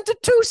 Yeah, he went to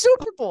 2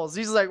 Super Bowls.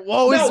 He's like,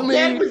 whoa, is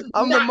me.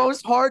 I'm the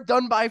most hard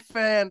done by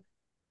fan.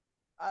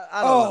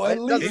 I don't know. At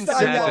least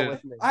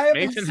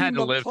Mason had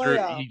to live through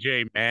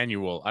EJ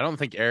Manuel. I don't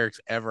think Eric's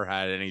ever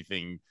had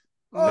anything.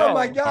 Oh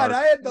my God!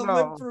 I had to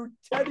live through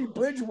Teddy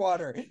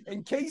Bridgewater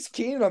and Case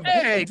Keenum.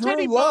 Hey,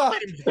 Teddy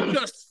Bridgewater's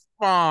just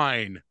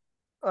fine.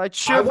 I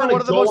cheer for one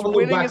of the most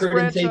winningest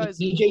franchises.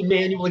 The EJ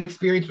Manuel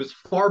experience was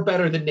far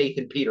better than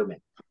Nathan Peterman.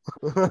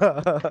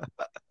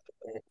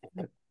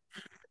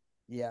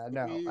 Yeah,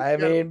 no. I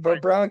mean,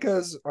 but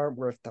Broncos aren't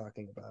worth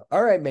talking about.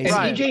 All right, Mason.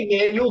 And EJ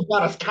Manuel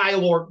got us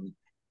Kyle Orton.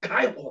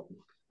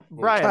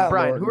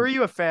 Brian, who are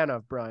you a fan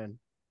of, Brian?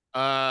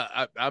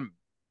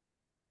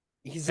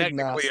 He's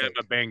technically agnostic. I'm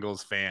a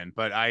Bengals fan,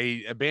 but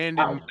I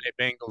abandoned my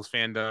Bengals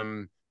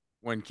fandom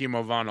when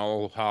Kimo von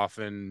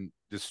Oelhoffen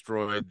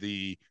destroyed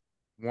the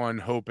one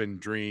hope and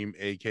dream,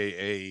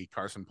 aka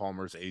Carson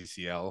Palmer's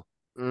ACL.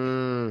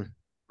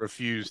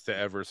 Refused to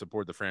ever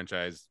support the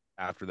franchise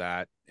after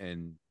that,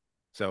 and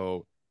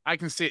so I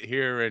can sit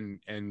here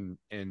and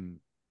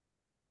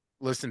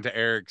listen to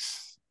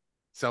Eric's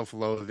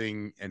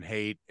self-loathing and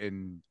hate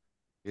and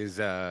his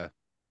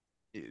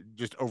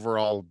just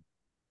overall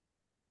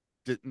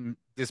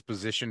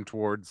disposition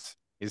towards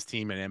his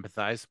team and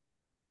empathize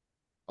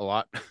a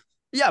lot.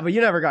 Yeah, but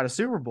you never got a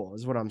Super Bowl,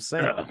 is what I'm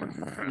saying.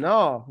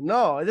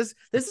 No. This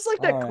is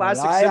like that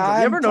classic syndrome.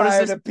 You ever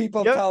notice this?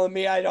 People telling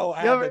me I don't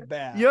have it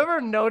bad. You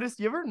ever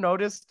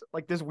noticed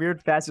like this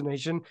weird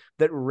fascination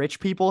that rich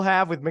people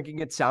have with making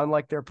it sound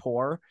like they're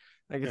poor?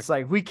 Like it's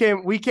like we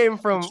came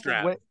from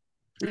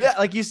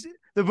like you see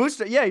the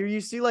booster. Yeah, you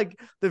see like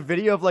the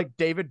video of like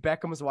David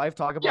Beckham's wife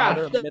talk about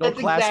her middle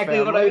class exactly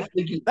family. What I was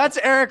thinking. That's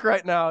Eric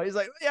right now. He's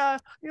like, yeah,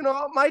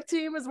 my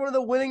team is one of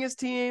the winningest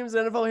teams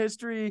in NFL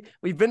history.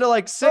 We've been to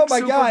like 6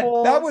 Super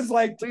Bowls. That was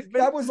like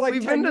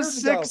we've been to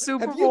 6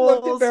 Super Bowls. Have you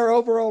looked at their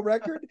overall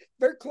record?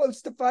 They're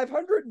close to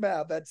 500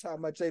 now. That's how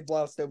much they've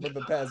lost over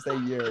the past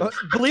 8 years.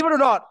 Believe it or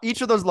not,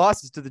 each of those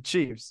losses to the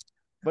Chiefs.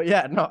 But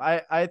yeah, no,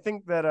 I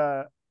think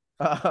that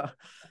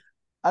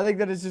I think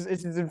that it's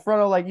in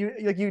front of like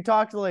you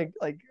talk to like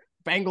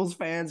Bengals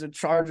fans and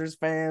Chargers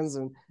fans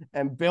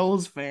and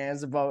Bills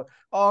fans about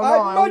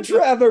I'd much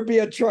rather be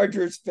a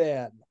Chargers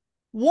fan.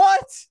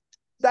 What?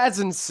 That's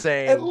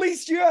insane. At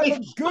least you have a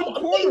good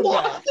quarterback. They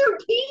lost their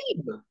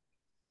team.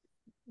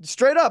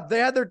 Straight up, they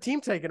had their team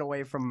taken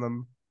away from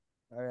them.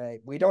 All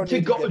right, we don't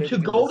to go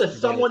to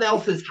someone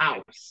else's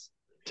house.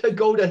 To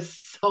go to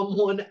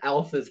someone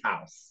else's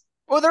house.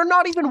 Or they're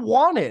not even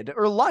wanted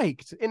or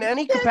liked in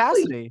any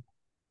capacity.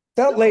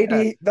 That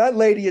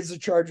lady is a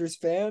Chargers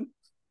fan.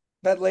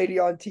 That lady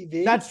on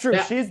TV. That's true.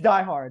 She's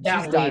diehard.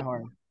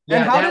 Diehard.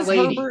 Yeah,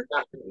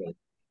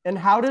 and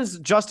how does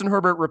Justin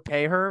Herbert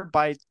repay her?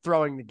 By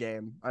throwing the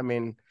game. I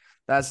mean,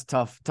 that's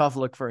tough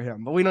look for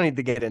him. But we don't need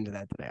to get into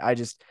that today. I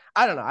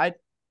don't know.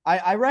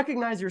 I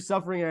recognize your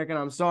suffering, Eric, and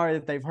I'm sorry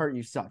that they've hurt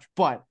you such.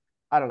 But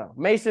I don't know.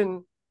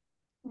 Mason,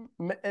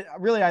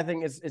 really, I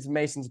think it's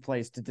Mason's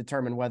place to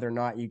determine whether or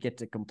not you get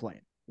to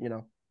complain, you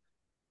know?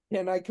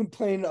 Can I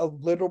complain a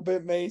little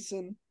bit,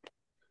 Mason?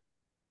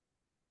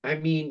 I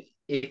mean,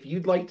 if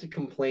you'd like to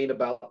complain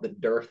about the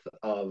dearth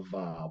of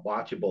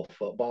watchable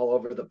football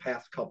over the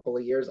past couple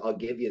of years, I'll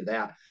give you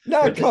that.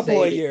 Not a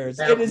couple of years.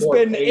 It has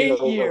been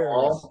 8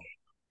 years.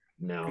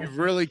 No. You've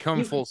really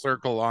come full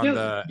circle on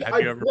have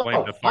you ever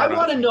played the I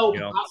want to know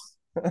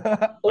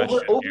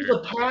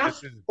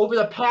over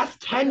the past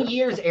 10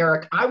 years,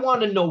 Eric, I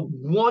want to know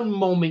one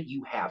moment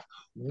you have.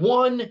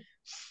 One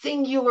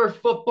singular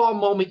football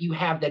moment you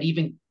have that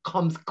even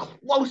comes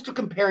close to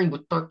comparing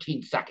with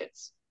 13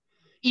 seconds?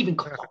 Even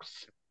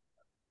close.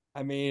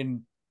 I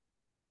mean,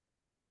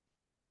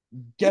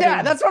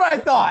 Yeah, that's what I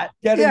thought.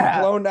 Getting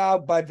blown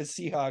out by the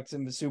Seahawks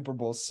in the Super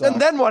Bowl sucked.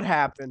 And then what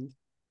happened?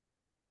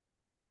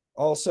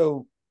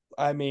 Also,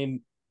 yeah,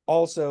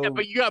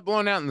 but you got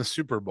blown out in the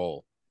Super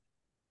Bowl.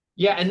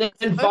 Yeah, and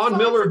then Von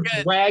Miller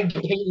dragged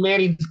Peyton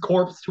Manning's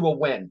corpse to a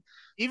win.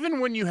 Even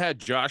when you had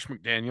Josh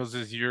McDaniels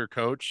as your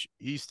coach,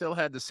 he still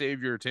had the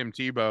savior Tim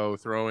Tebow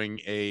throwing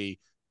a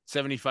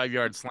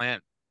 75-yard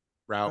slant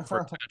route for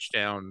a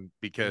touchdown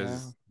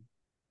because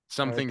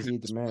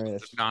something's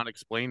not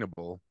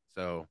explainable.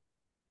 So,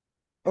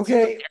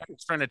 okay,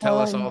 Eric's trying to tell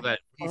us all that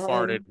he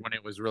farted when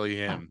it was really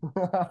him.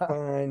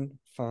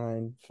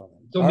 Fine. So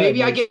all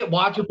maybe I get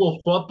watchable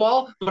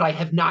football, but I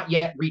have not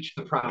yet reached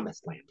the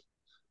promised land.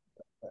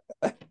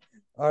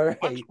 All right.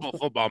 Watchable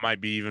football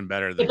might be even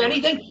better than if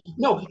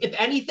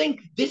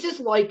anything, this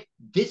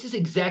is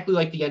exactly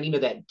like the ending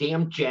of that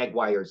damn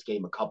Jaguars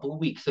game a couple of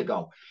weeks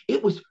ago.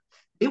 It was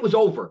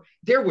over.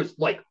 There was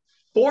like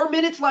 4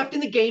 minutes left in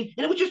the game,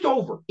 and it was just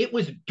over. It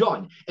was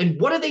done. And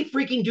what do they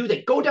freaking do?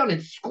 They go down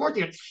and score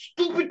that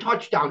stupid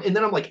touchdown. And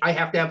then I'm like, I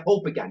have to have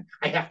hope again.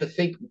 I have to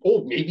think,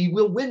 maybe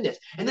we'll win this.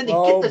 And then they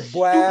get the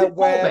stupid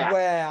ball back.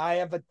 I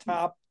have a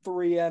top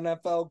 3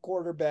 NFL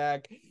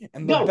quarterback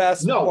and the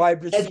best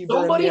wide receiver in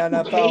the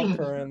NFL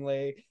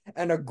currently,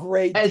 and a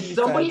great defense. As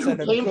somebody who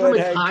came from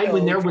a time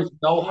when there was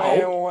no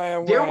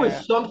hope,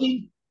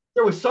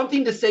 there was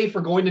something to say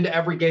for going into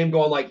every game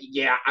going like,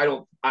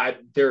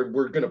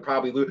 we're going to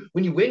probably lose.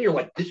 When you win, you're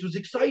like, this was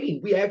exciting.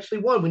 We actually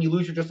won. When you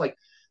lose, you're just like,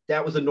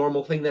 that was a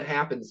normal thing that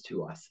happens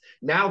to us.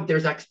 Now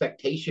there's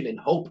expectation and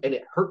hope, and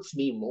it hurts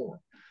me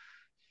more.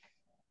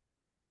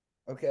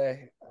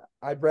 Okay.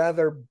 I'd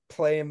rather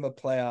play in the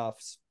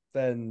playoffs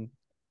than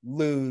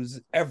lose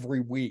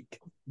every week.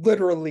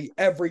 Literally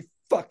every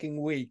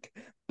fucking week.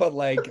 But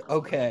like,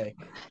 okay.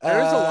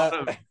 There's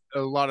a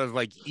lot of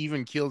like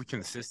even keeled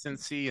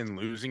consistency in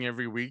losing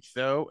every week,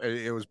 though.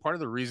 It was part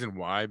of the reason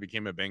why I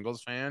became a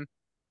Bengals fan,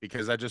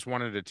 because I just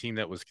wanted a team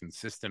that was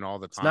consistent all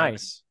the time.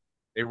 It's nice.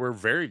 They were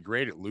very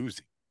great at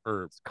losing.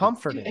 It's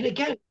comforting. And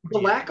again, the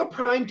lack of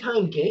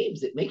primetime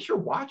games, it makes your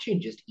watching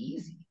just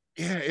easy.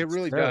 Yeah, it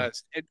really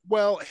does.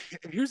 Well,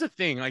 here's the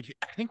thing. Like,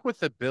 I think with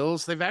the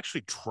Bills, they've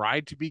actually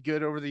tried to be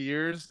good over the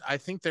years. I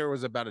think there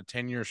was about a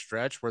 10-year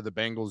stretch where the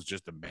Bengals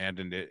just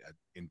abandoned it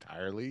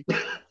entirely.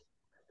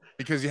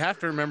 Because you have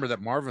to remember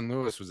that Marvin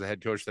Lewis was the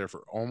head coach there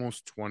for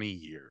almost 20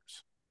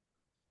 years.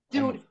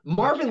 Dude,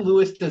 Marvin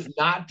Lewis does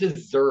not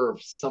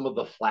deserve some of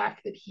the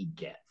flack that he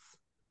gets.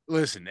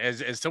 Listen,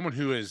 as someone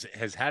who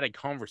has had a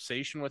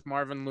conversation with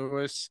Marvin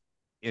Lewis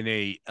in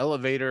a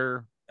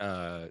elevator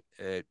and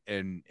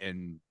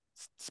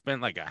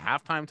spent like a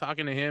halftime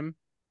talking to him,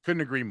 couldn't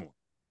agree more.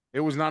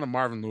 It was not a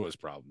Marvin Lewis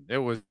problem. It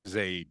was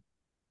a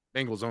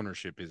Bengals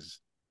ownership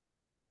is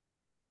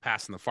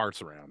passing the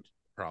farts around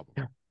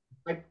problem.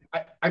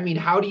 I mean,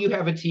 how do you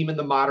have a team in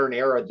the modern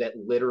era that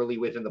literally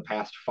within the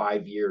past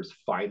 5 years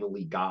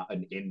finally got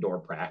an indoor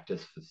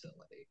practice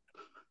facility?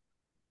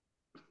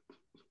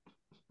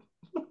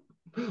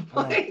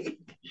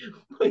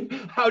 like,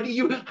 how do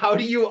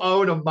you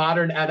own a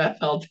modern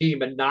NFL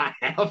team and not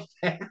have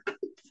that?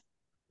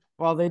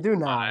 Well, they do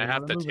now. I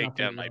have to take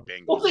down my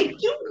Bengals. Well, they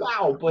do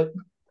now, but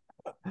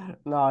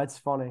no, it's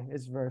funny.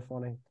 It's very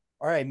funny.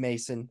 All right,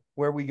 Mason,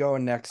 where are we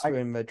going next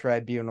in the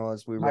tribunal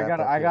as we wrap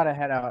up? I gotta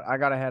head out.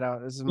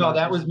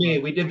 That was me.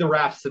 We did the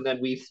refs and then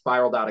we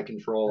spiraled out of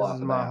control. This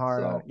is my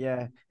heart. So.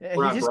 Yeah,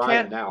 we're on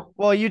Bryan now.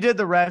 Well, you did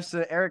the refs.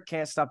 Eric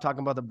can't stop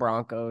talking about the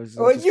Broncos.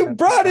 Well, you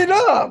brought it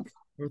up.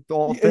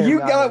 You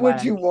got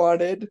what you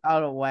wanted.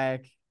 Out of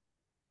whack.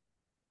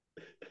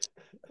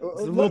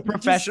 It's a little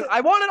professional. All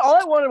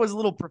I wanted was a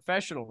little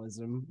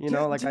professionalism.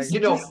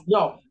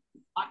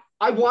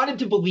 I wanted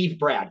to believe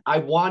Brad. I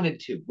wanted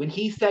to. When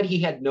he said he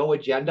had no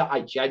agenda,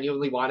 I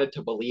genuinely wanted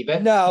to believe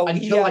it. No,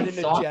 until I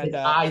saw his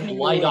eyes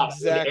light up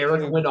and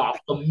Eric went off.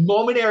 The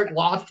moment Eric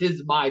lost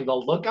his mind, the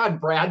look on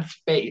Brad's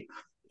face.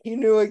 He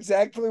knew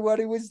exactly what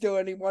he was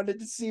doing. He wanted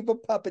to see the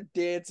puppet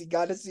dance. He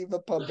got to see the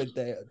puppet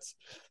dance.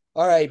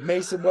 All right,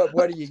 Mason,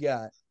 what do you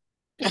got?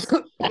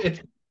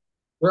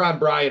 We're on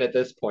Bryan at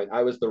this point.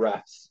 I was the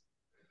refs.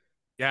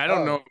 Yeah, I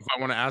don't know if I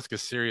want to ask a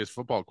serious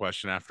football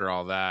question after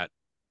all that.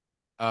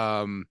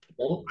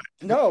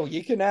 No,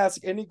 you can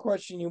ask any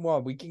question you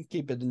want. We can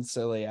keep it in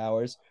silly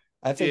hours.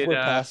 I think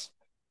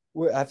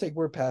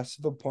we're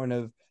past the point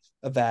of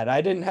that. I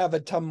didn't have a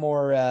ton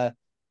more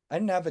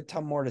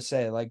to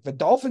say. Like, the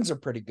Dolphins are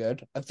pretty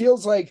good. It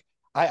feels like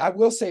I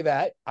will say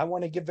that. I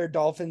want to give their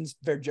Dolphins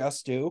their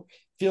just due.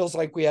 Feels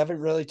like we haven't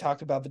really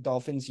talked about the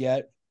Dolphins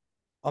yet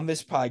on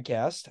this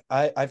podcast.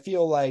 I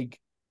feel like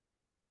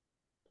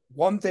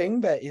one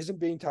thing that isn't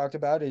being talked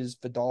about is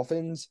the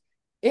Dolphins.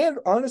 And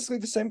honestly,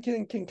 the same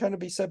can kind of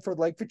be said for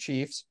the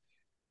Chiefs,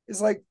 is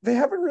like they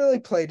haven't really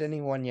played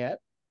anyone yet.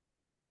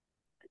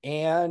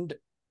 And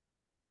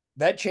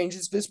that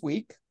changes this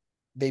week.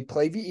 They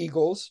play the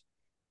Eagles.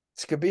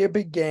 It's going to be a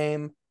big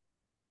game.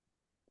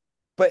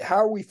 But how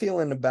are we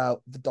feeling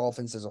about the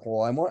Dolphins as a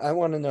whole? I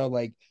want to know,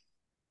 like,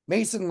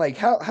 Mason, like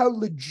how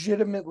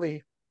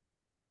legitimately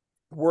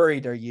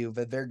worried are you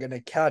that they're going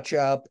to catch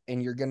up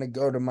and you're going to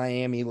go to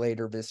Miami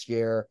later this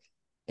year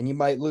and you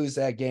might lose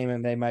that game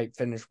and they might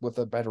finish with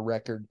a better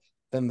record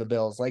than the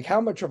Bills? Like, how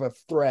much of a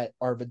threat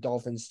are the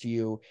Dolphins to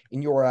you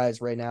in your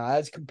eyes right now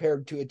as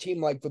compared to a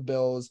team like the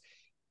Bills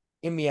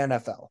in the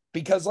NFL?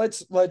 Because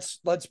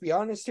let's be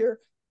honest here,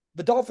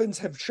 the Dolphins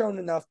have shown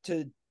enough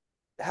to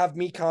have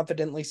me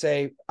confidently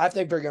say I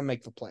think they're going to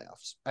make the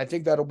playoffs. I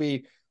think that'll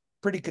be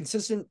pretty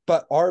consistent,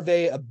 but are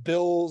they a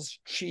Bills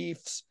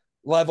Chiefs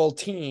level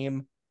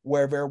team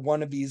where they're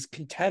one of these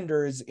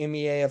contenders in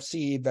the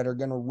AFC that are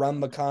going to run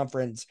the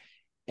conference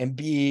and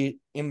be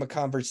in the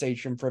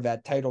conversation for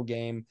that title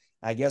game?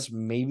 I guess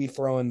maybe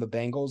throw in the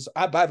Bengals.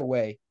 By the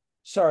way,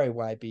 sorry,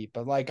 YB,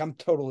 but like I'm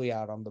totally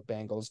out on the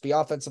Bengals. The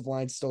offensive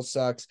line still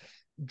sucks.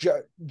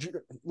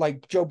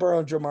 Like Joe Burrow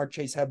and Jamar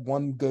Chase had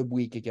one good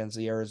week against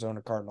the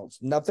Arizona Cardinals.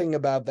 Nothing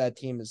about that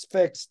team is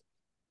fixed.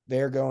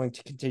 They're going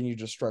to continue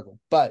to struggle.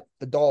 But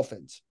the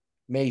Dolphins,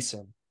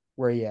 Mason,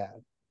 where you at?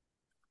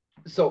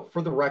 So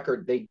for the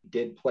record, they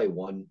did play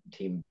one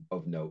team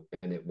of note,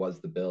 and it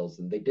was the Bills,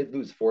 and they did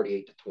lose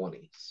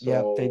 48-20.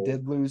 Yeah, So they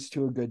did lose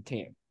to a good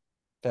team.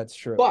 That's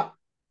true. But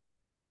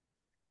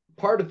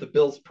part of the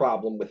Bills'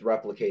 problem with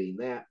replicating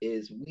that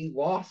is we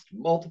lost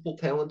multiple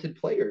talented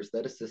players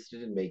that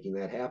assisted in making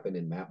that happen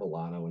in Matt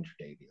Milano and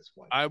Tre'Davious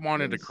White. I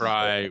wanted to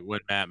cry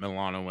when Matt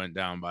Milano went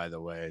down, by the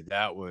way.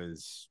 That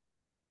was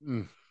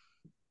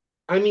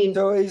I mean,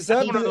 so is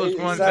that one of those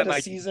ones that that, a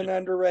like, season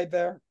ender right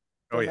there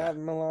for Oh, yeah. Matt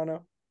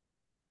Milano?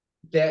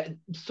 that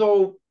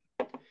so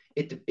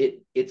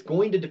it's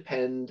going to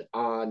depend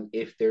on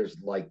if there's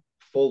like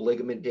full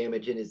ligament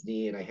damage in his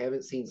knee, and I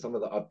haven't seen some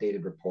of the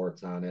updated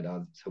reports on it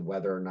on to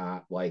whether or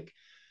not like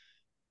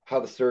how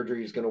the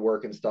surgery is going to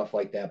work and stuff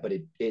like that. But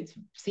it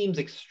seems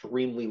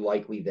extremely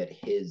likely that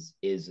his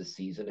is a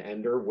season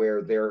ender,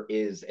 where there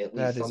is at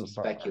least some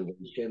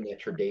speculation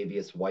that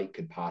Tre'Davious White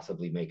could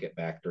possibly make it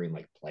back during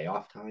like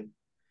playoff time.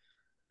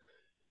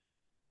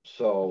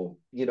 So,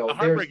 you know, the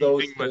there's heartbreaking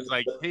those thing was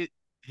like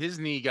his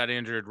knee got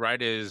injured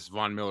right as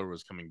Von Miller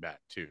was coming back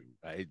too,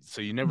 right?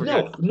 So you never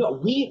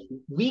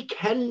we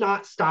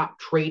cannot stop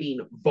trading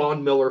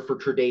Von Miller for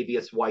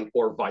Tre'Davious White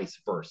or vice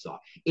versa.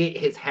 It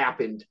has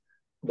happened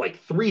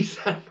like 3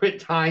 separate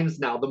times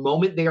now. The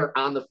moment they are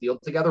on the field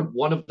together,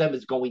 one of them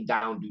is going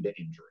down due to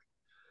injury.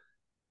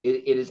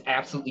 It is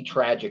absolutely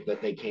tragic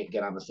that they can't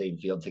get on the same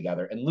field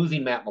together. And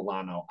losing Matt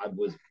Milano, I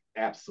was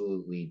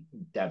absolutely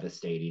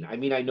devastating. I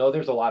mean, I know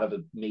there's a lot of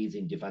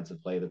amazing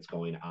defensive play that's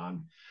going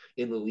on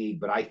in the league,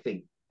 but I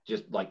think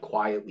just like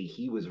quietly,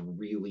 he was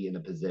really in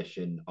a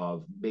position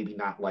of maybe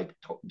not like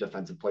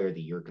defensive player of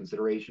the year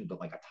consideration, but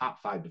like a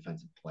top 5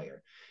 defensive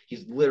player.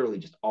 He's literally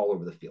just all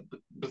over the field. But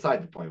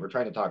beside the point, we're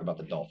trying to talk about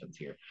the Dolphins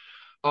here.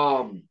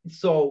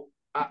 So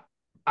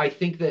I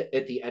think that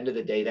at the end of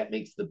the day, that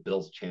makes the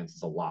Bills'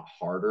 chances a lot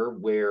harder.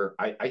 Where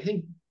I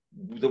think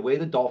the way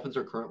the Dolphins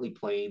are currently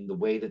playing, the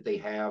way that they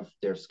have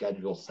their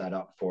schedule set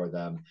up for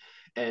them,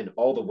 and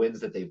all the wins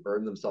that they've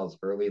earned themselves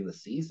early in the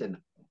season,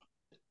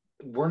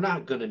 we're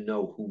not going to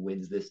know who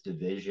wins this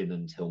division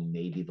until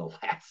maybe the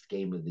last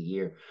game of the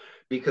year.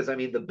 Because, I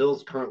mean, the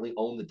Bills currently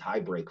own the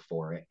tiebreak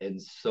for it.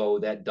 And so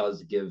that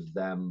does give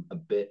them a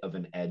bit of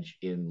an edge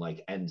in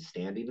like end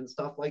standing and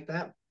stuff like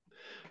that.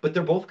 But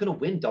they're both going to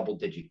win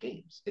double-digit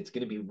games. It's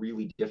going to be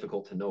really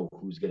difficult to know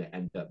who's going to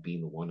end up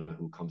being the one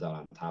who comes out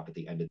on top at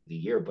the end of the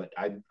year. But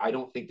I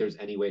don't think there's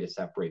any way to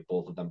separate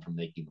both of them from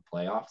making the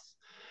playoffs.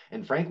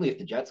 And frankly, if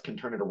the Jets can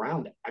turn it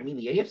around, I mean,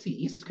 the AFC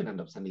East could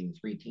end up sending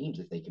 3 teams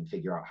if they can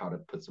figure out how to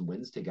put some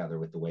wins together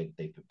with the way that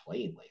they've been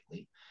playing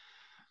lately.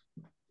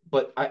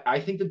 But I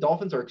think the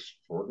Dolphins are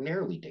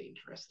extraordinarily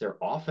dangerous. Their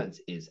offense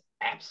is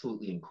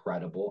absolutely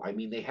incredible. I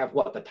mean, they have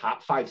the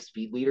top 5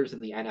 speed leaders in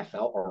the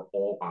NFL are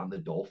all on the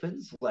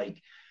Dolphins.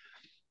 Like,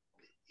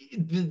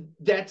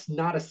 that's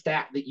not a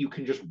stat that you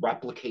can just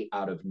replicate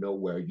out of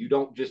nowhere. You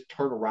don't just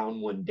turn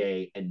around one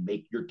day and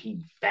make your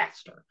team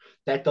faster.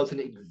 That doesn't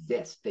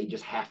exist. They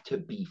just have to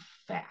be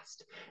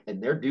fast. And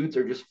their dudes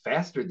are just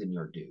faster than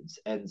your dudes.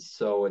 And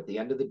so at the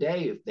end of the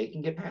day, if they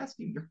can get past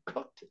you, you're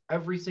cooked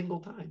every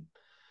single time.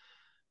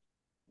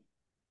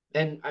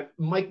 And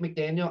Mike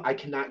McDaniel, I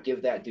cannot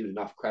give that dude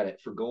enough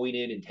credit for going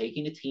in and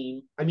taking a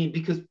team. I mean,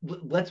 because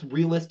let's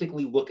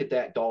realistically look at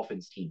that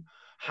Dolphins team.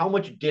 How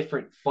much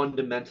different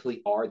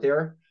fundamentally are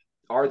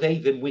they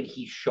than when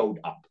he showed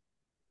up?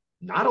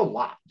 Not a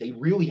lot. They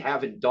really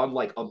haven't done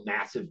like a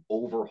massive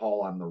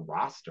overhaul on the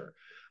roster.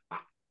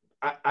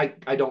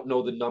 I don't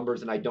know the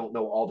numbers and I don't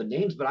know all the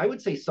names, but I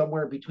would say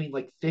somewhere between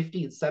like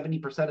 50 and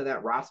 70% of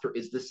that roster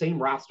is the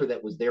same roster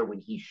that was there when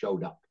he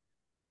showed up.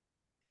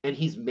 And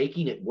he's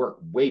making it work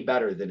way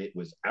better than it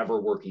was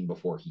ever working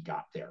before he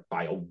got there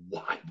by a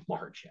wide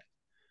margin.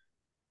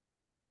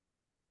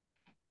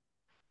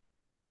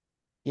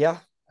 Yeah,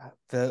 I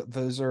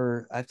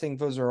think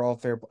those are all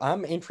fair.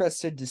 I'm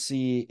interested to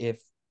see if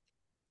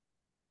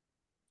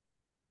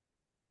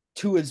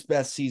Tua's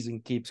best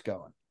season keeps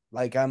going.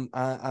 Like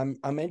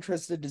I'm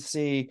interested to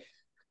see,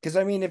 because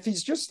I mean, if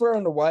he's just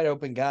throwing to wide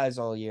open guys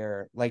all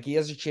year, like he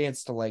has a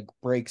chance to like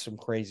break some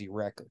crazy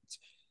records.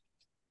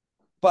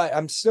 But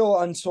I'm still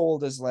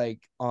unsold as like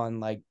on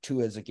like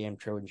Tua as a game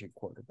changing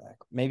quarterback.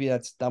 Maybe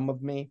that's dumb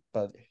of me,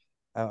 but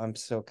I'm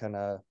still kind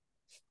of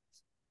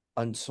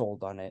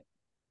unsold on it.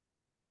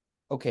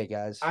 Okay,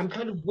 guys. I'm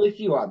kind of with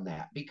you on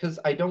that because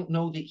I don't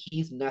know that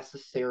he's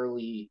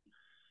necessarily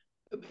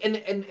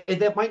and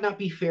that might not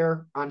be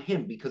fair on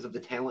him because of the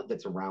talent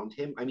that's around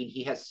him. I mean,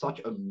 he has such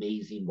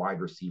amazing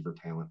wide receiver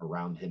talent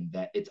around him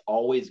that it's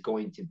always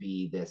going to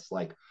be this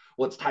like,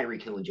 well, it's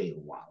Tyreek Hill and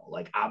Jalen Waddle.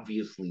 Like,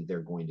 obviously,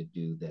 they're going to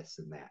do this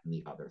and that and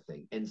the other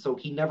thing, and so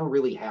he never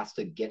really has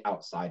to get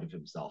outside of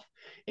himself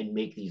and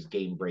make these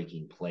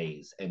game-breaking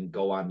plays and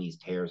go on these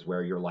tears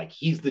where you're like,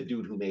 he's the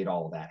dude who made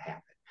all of that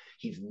happen.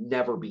 He's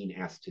never been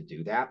asked to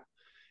do that,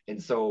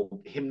 and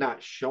so him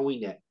not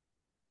showing it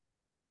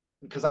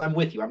because I'm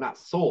with you. I'm not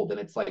sold. And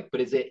it's like,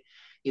 but is it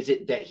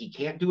that he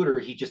can't do it or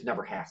he just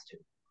never has to?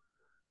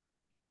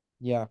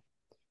 Yeah,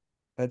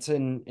 that's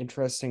an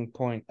interesting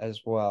point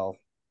as well.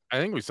 I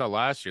think we saw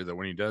last year that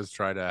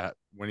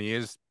when he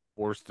is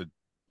forced to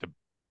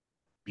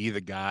be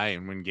the guy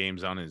and win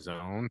games on his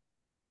own,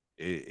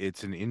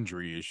 it's an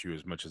injury issue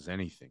as much as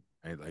anything.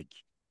 Right? Like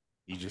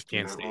he just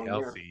You're can't not stay wrong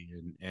there. healthy,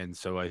 and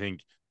so I think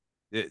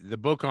the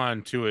book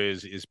on Tua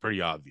is pretty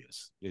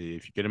obvious.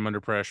 If you get him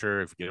under pressure,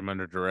 if you get him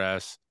under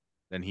duress,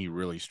 then he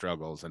really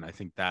struggles, and I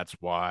think that's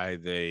why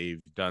they've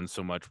done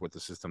so much with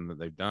the system that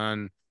they've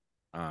done.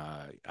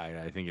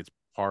 I think it's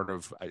part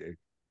of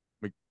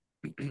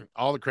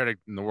all the credit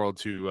in the world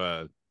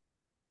to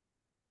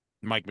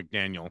Mike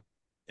McDaniel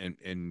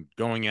and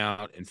going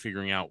out and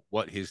figuring out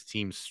what his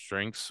team's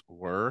strengths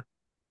were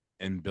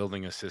and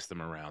building a system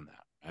around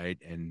that, right?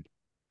 And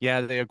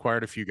yeah, they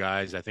acquired a few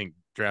guys. I think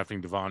drafting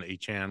Devon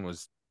Achan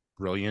was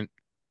brilliant,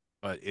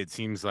 but it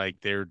seems like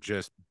they're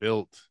just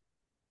built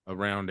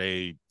around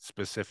a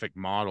specific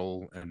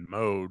model and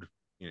mode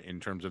in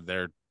terms of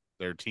their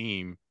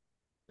team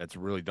that's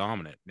really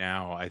dominant.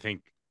 Now, I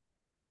think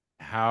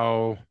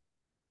how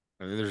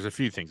there's a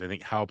few things. I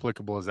think how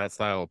applicable is that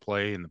style of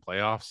play in the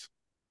playoffs?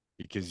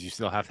 Because you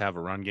still have to have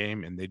a run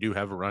game, and they do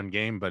have a run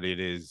game, but it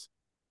is,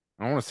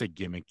 I don't want to say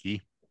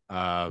gimmicky.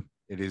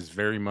 It is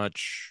very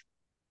much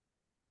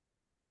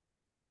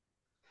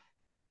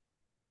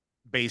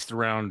based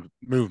around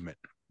movement,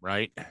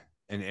 right?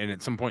 And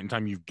at some point in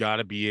time, you've got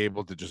to be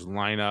able to just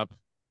line up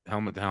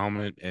helmet to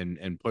helmet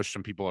and push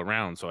some people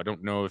around. So I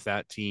don't know if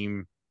that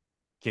team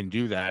can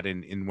do that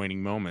in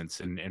winning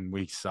moments. And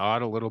we saw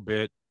it a little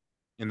bit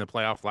in the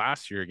playoff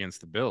last year against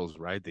the Bills,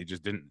 right? They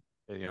just didn't,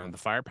 the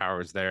firepower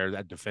is there.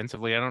 That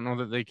defensively, I don't know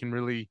that they can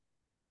really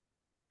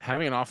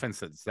having an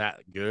offense that's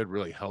that good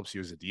really helps you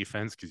as a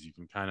defense because you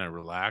can kind of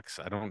relax.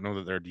 I don't know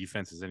that their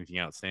defense is anything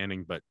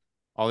outstanding, but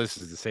all this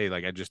is to say,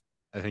 like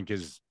I think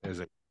as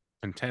a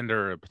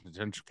contender, a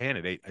potential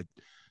candidate,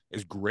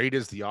 as great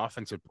as the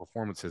offensive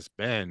performance has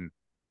been,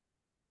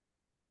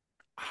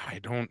 I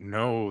don't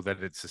know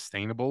that it's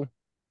sustainable,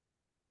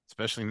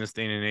 especially in this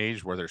day and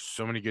age where there's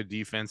so many good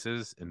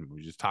defenses, and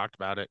we just talked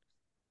about it.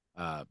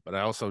 But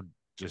I also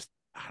just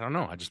I don't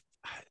know.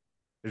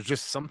 There's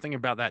just something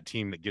about that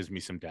team that gives me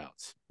some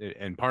doubts.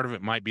 And part of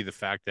it might be the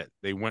fact that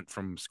they went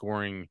from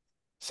scoring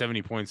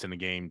 70 points in the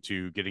game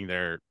to getting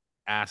their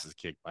asses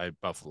kicked by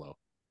Buffalo.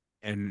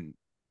 And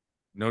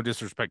no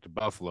disrespect to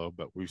Buffalo,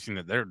 but we've seen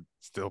that they're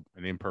still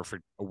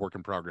a work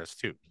in progress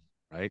too,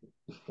 right?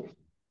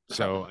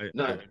 So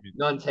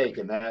None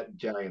taken. That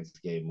Giants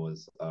game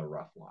was a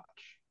rough watch.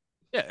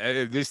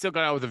 Yeah, they still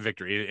got out with a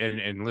victory.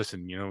 And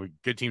listen,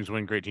 good teams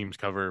win, great teams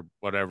cover,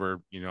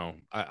 whatever.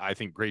 I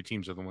think great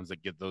teams are the ones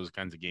that get those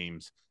kinds of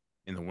games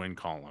in the win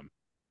column.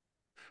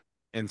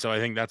 And so I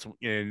think that's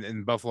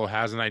and Buffalo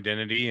has an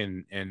identity,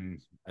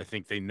 and I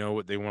think they know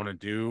what they want to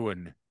do,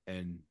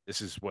 and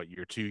this is what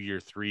year 2,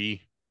 year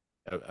 3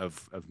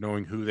 of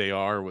knowing who they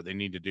are, what they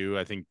need to do.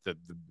 I think the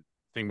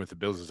thing with the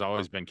Bills has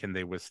always been, can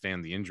they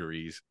withstand the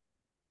injuries?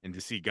 And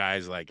to see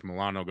guys like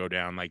Milano go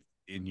down like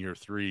in year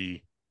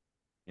 3,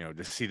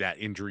 to see that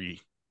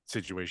injury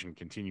situation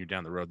continue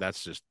down the road,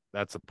 that's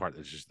a part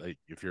that's just like,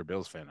 if you're a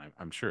Bills fan,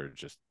 I'm sure it's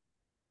just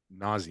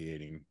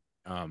nauseating.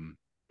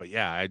 But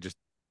yeah,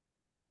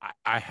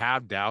 I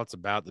have doubts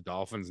about the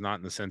Dolphins, not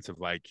in the sense of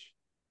like,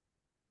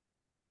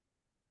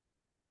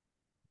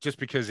 just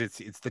because it's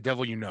the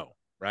devil,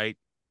 right?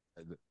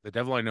 The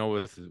devil I know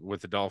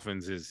with the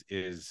Dolphins is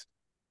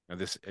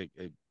this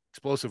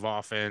explosive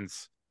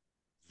offense,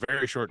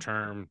 very short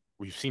term.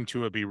 We've seen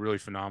Tua be really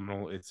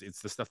phenomenal.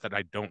 It's the stuff that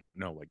I don't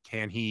know. Like,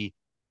 can he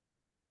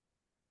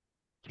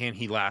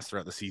last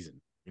throughout the season?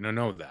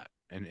 Know that.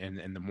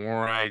 And the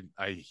more I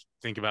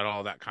think about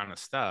all that kind of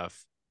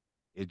stuff,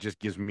 it just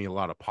gives me a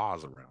lot of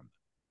pause around.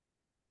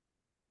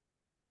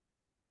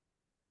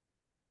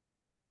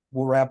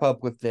 We'll wrap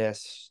up with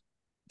this.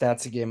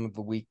 That's a game of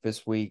the week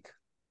this week.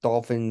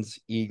 Dolphins,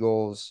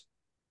 Eagles.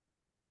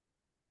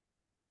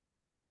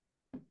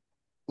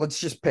 Let's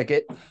just pick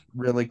it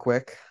really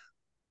quick.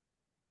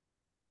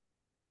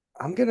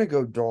 I'm going to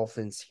go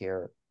Dolphins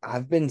here.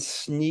 I've been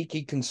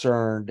sneaky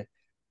concerned,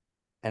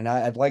 and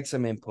I'd like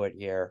some input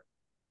here.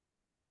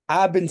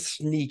 I've been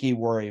sneaky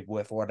worried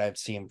with what I've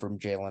seen from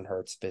Jalen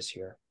Hurts this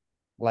year.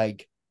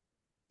 Like,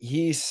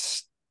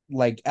 he's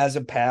like, as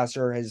a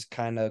passer, has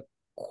kind of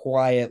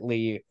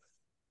quietly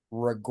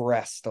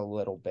regressed a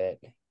little bit.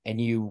 And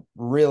you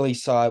really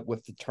saw it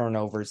with the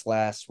turnovers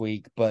last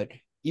week. But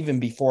even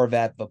before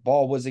that, the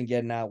ball wasn't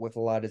getting out with a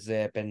lot of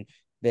zip. And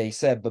they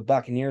said the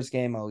Buccaneers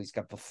game, oh, he's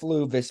got the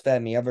flu, this, that,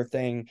 and the other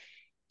thing.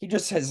 He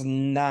just has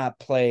not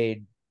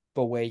played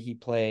the way he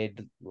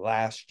played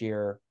last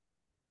year,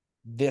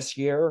 this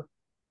year.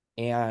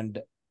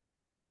 And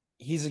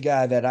he's a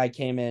guy that I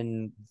came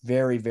in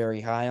very,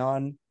 very high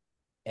on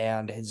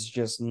and has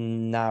just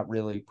not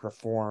really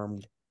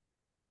performed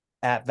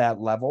at that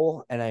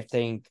level. And I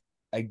think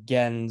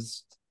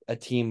against a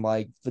team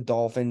like the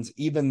Dolphins,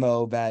 even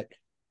though that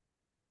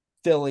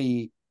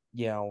Philly,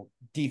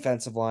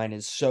 defensive line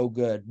is so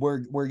good,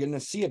 we're gonna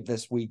see it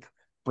this week,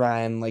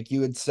 Brian. Like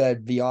you had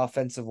said, the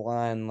offensive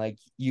line, like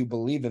you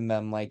believe in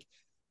them. Like,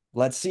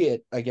 let's see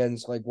it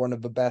against like one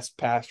of the best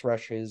pass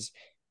rushes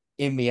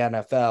in the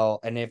NFL.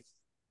 And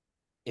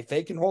if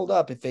they can hold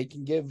up, if they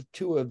can give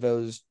two of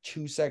those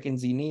 2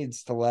 seconds he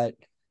needs to let,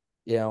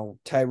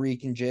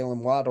 Tyreek and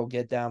Jalen Waddle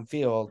get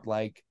downfield,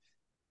 like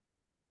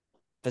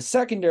the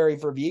secondary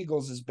for the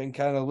Eagles has been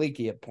kind of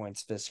leaky at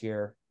points this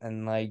year.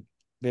 And like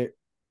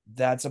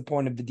that's a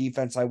point of the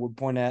defense I would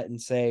point at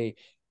and say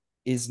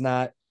is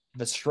not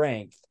the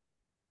strength.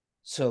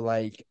 So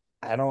like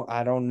I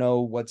don't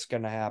know what's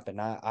gonna happen.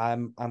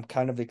 I'm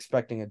kind of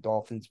expecting a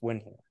Dolphins win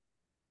here.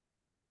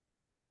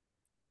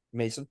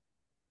 Mason?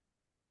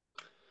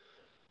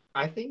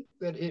 I think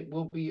that it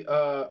will be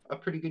a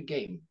pretty good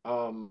game.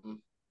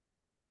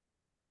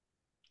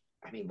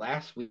 I mean,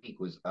 last week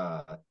was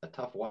a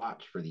tough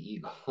watch for the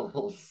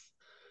Eagles,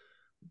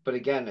 but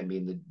again, I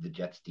mean, the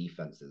Jets'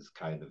 defense has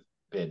kind of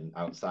been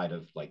outside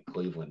of like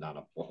Cleveland on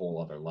a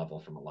whole other level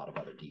from a lot of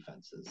other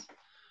defenses.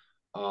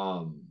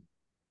 Um,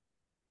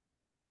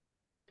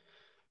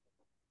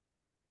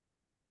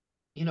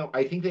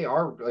 I think they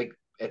are like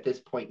at this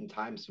point in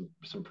time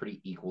some pretty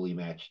equally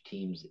matched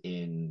teams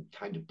in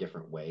kind of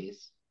different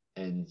ways.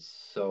 And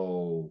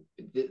so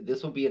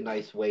this will be a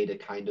nice way to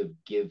kind of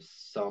give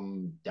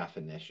some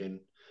definition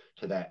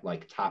to that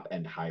like top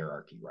end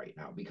hierarchy right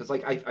now because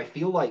like I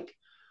feel like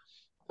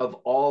of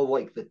all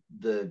like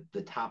the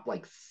top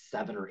like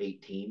 7 or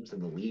 8 teams in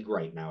the league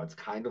right now, it's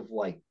kind of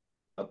like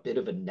a bit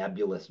of a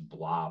nebulous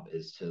blob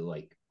as to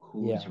like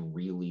who's Yeah.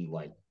 really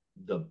like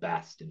the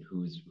best and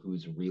who's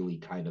really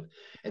kind of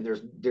and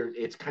there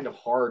it's kind of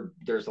hard.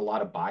 There's a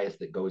lot of bias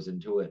that goes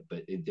into it,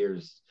 but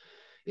it's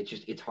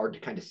hard to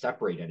kind of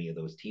separate any of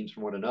those teams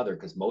from one another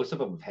because most of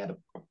them have had a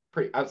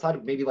pretty outside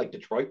of maybe like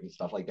Detroit and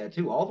stuff like that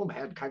too. All of them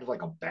had kind of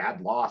like a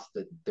bad loss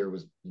that there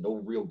was no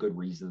real good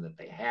reason that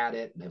they had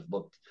it and have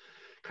looked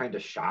kind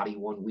of shoddy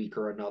one week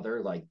or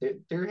another. Like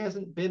there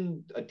hasn't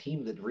been a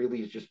team that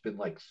really has just been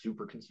like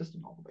super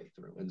consistent all the way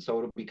through. And so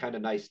it'll be kind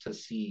of nice to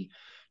see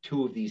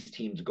two of these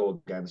teams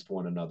go against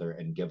one another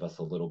and give us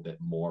a little bit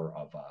more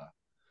of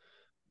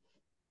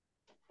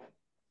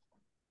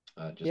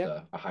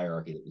a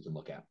hierarchy that we can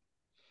look at.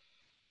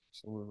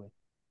 Absolutely.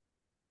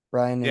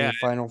 Brian, Yeah, any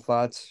final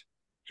thoughts?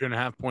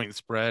 2.5 point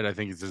spread. I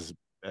think it's as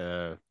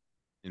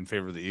in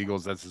favor of the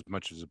Eagles. That's as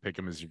much as a pick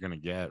 'em as you're going to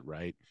get,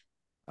 right?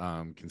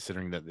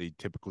 Considering that they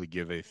typically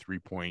give a 3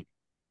 point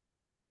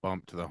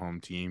bump to the home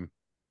team.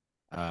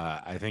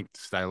 I think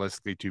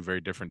stylistically, two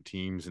very different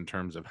teams in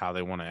terms of how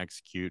they want to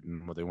execute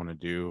and what they want to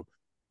do.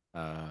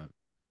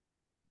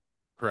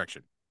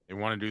 Correction, they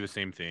want to do the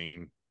same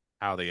thing.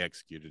 How they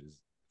execute it is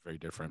very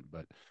different.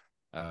 But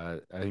I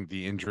think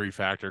the injury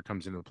factor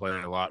comes into play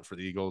a lot for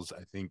the Eagles.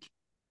 I think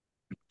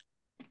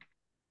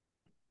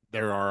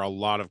there are a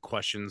lot of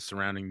questions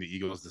surrounding the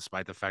Eagles,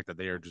 despite the fact that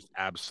they are just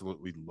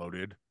absolutely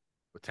loaded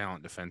with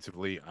talent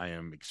defensively. I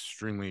am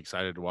extremely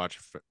excited to watch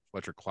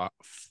Fletcher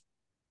Cox.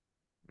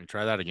 Let me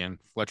try that again.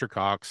 Fletcher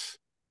Cox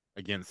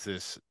against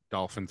this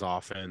Dolphins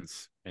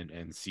offense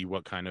and see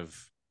what kind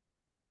of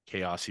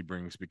chaos he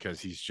brings because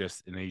he's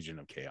just an agent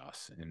of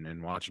chaos.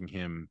 And watching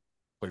him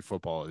play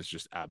football is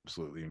just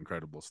absolutely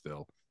incredible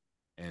still.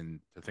 And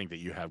to think that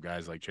you have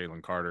guys like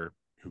Jalen Carter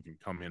who can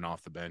come in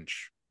off the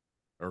bench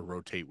or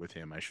rotate with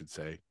him, I should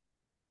say,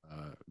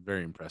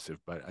 very impressive.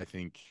 But I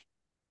think,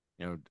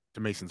 to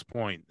Mason's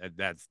point,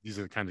 these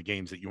are the kinds of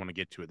games that you want to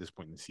get to at this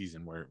point in the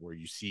season where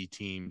you see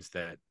teams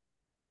that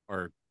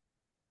are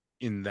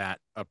in that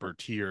upper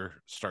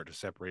tier start to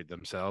separate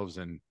themselves.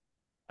 And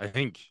I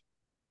think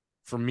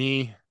for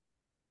me,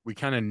 we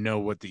kind of know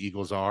what the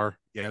Eagles are.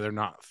 Yeah, they're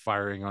not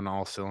firing on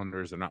all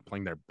cylinders. They're not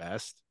playing their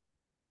best.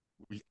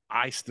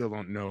 I still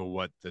don't know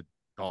what the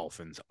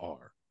Dolphins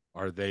are.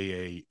 Are they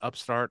a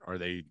upstart? Are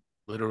they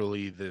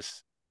literally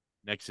this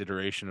next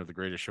iteration of the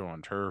greatest show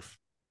on turf?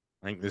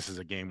 I think this is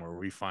a game where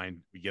we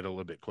get a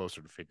little bit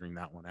closer to figuring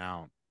that one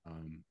out.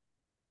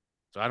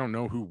 So I don't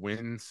know who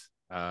wins.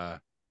 My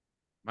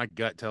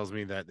gut tells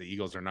me that the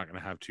Eagles are not going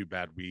to have 2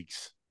 bad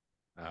weeks.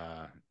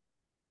 But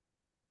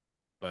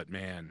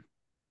man,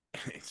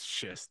 it's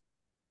just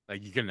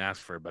Like, you couldn't ask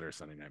for a better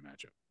Sunday night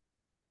matchup.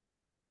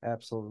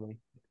 Absolutely.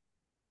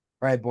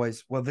 All right,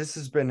 boys. Well, this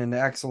has been an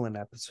excellent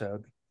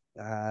episode.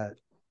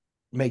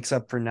 Makes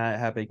up for not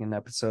having an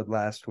episode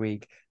last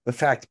week. The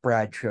fact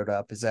Brad showed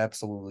up is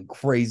absolutely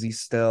crazy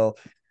still.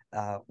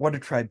 What a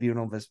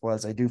tribunal this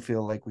was. I do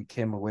feel like we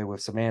came away with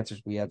some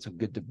answers. We had some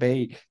good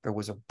debate. There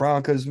was a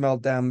Broncos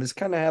meltdown. This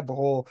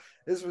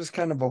was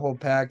kind of a whole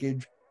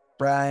package.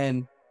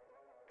 Bryan,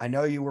 I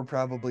know you were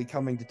probably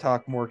coming to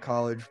talk more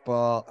college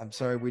ball. I'm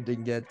sorry we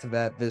didn't get to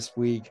that this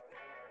week.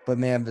 But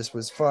man, this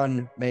was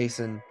fun.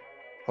 Mason,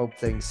 hope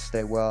things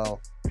stay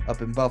well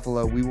up in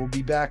Buffalo. We will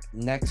be back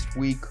next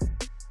week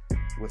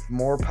with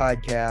more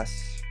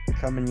podcasts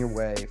coming your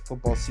way.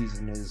 Football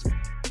season is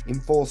in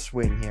full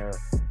swing here.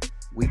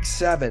 Week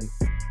 7.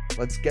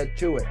 Let's get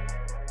to it.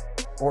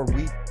 Or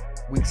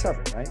week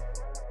 7, right?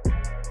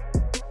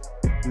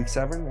 Week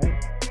 7,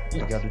 right?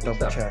 Yes, I got to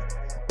double 7. check.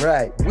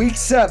 Right. Week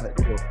 7.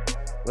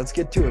 Let's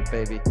get to it,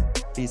 baby.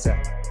 Peace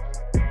out.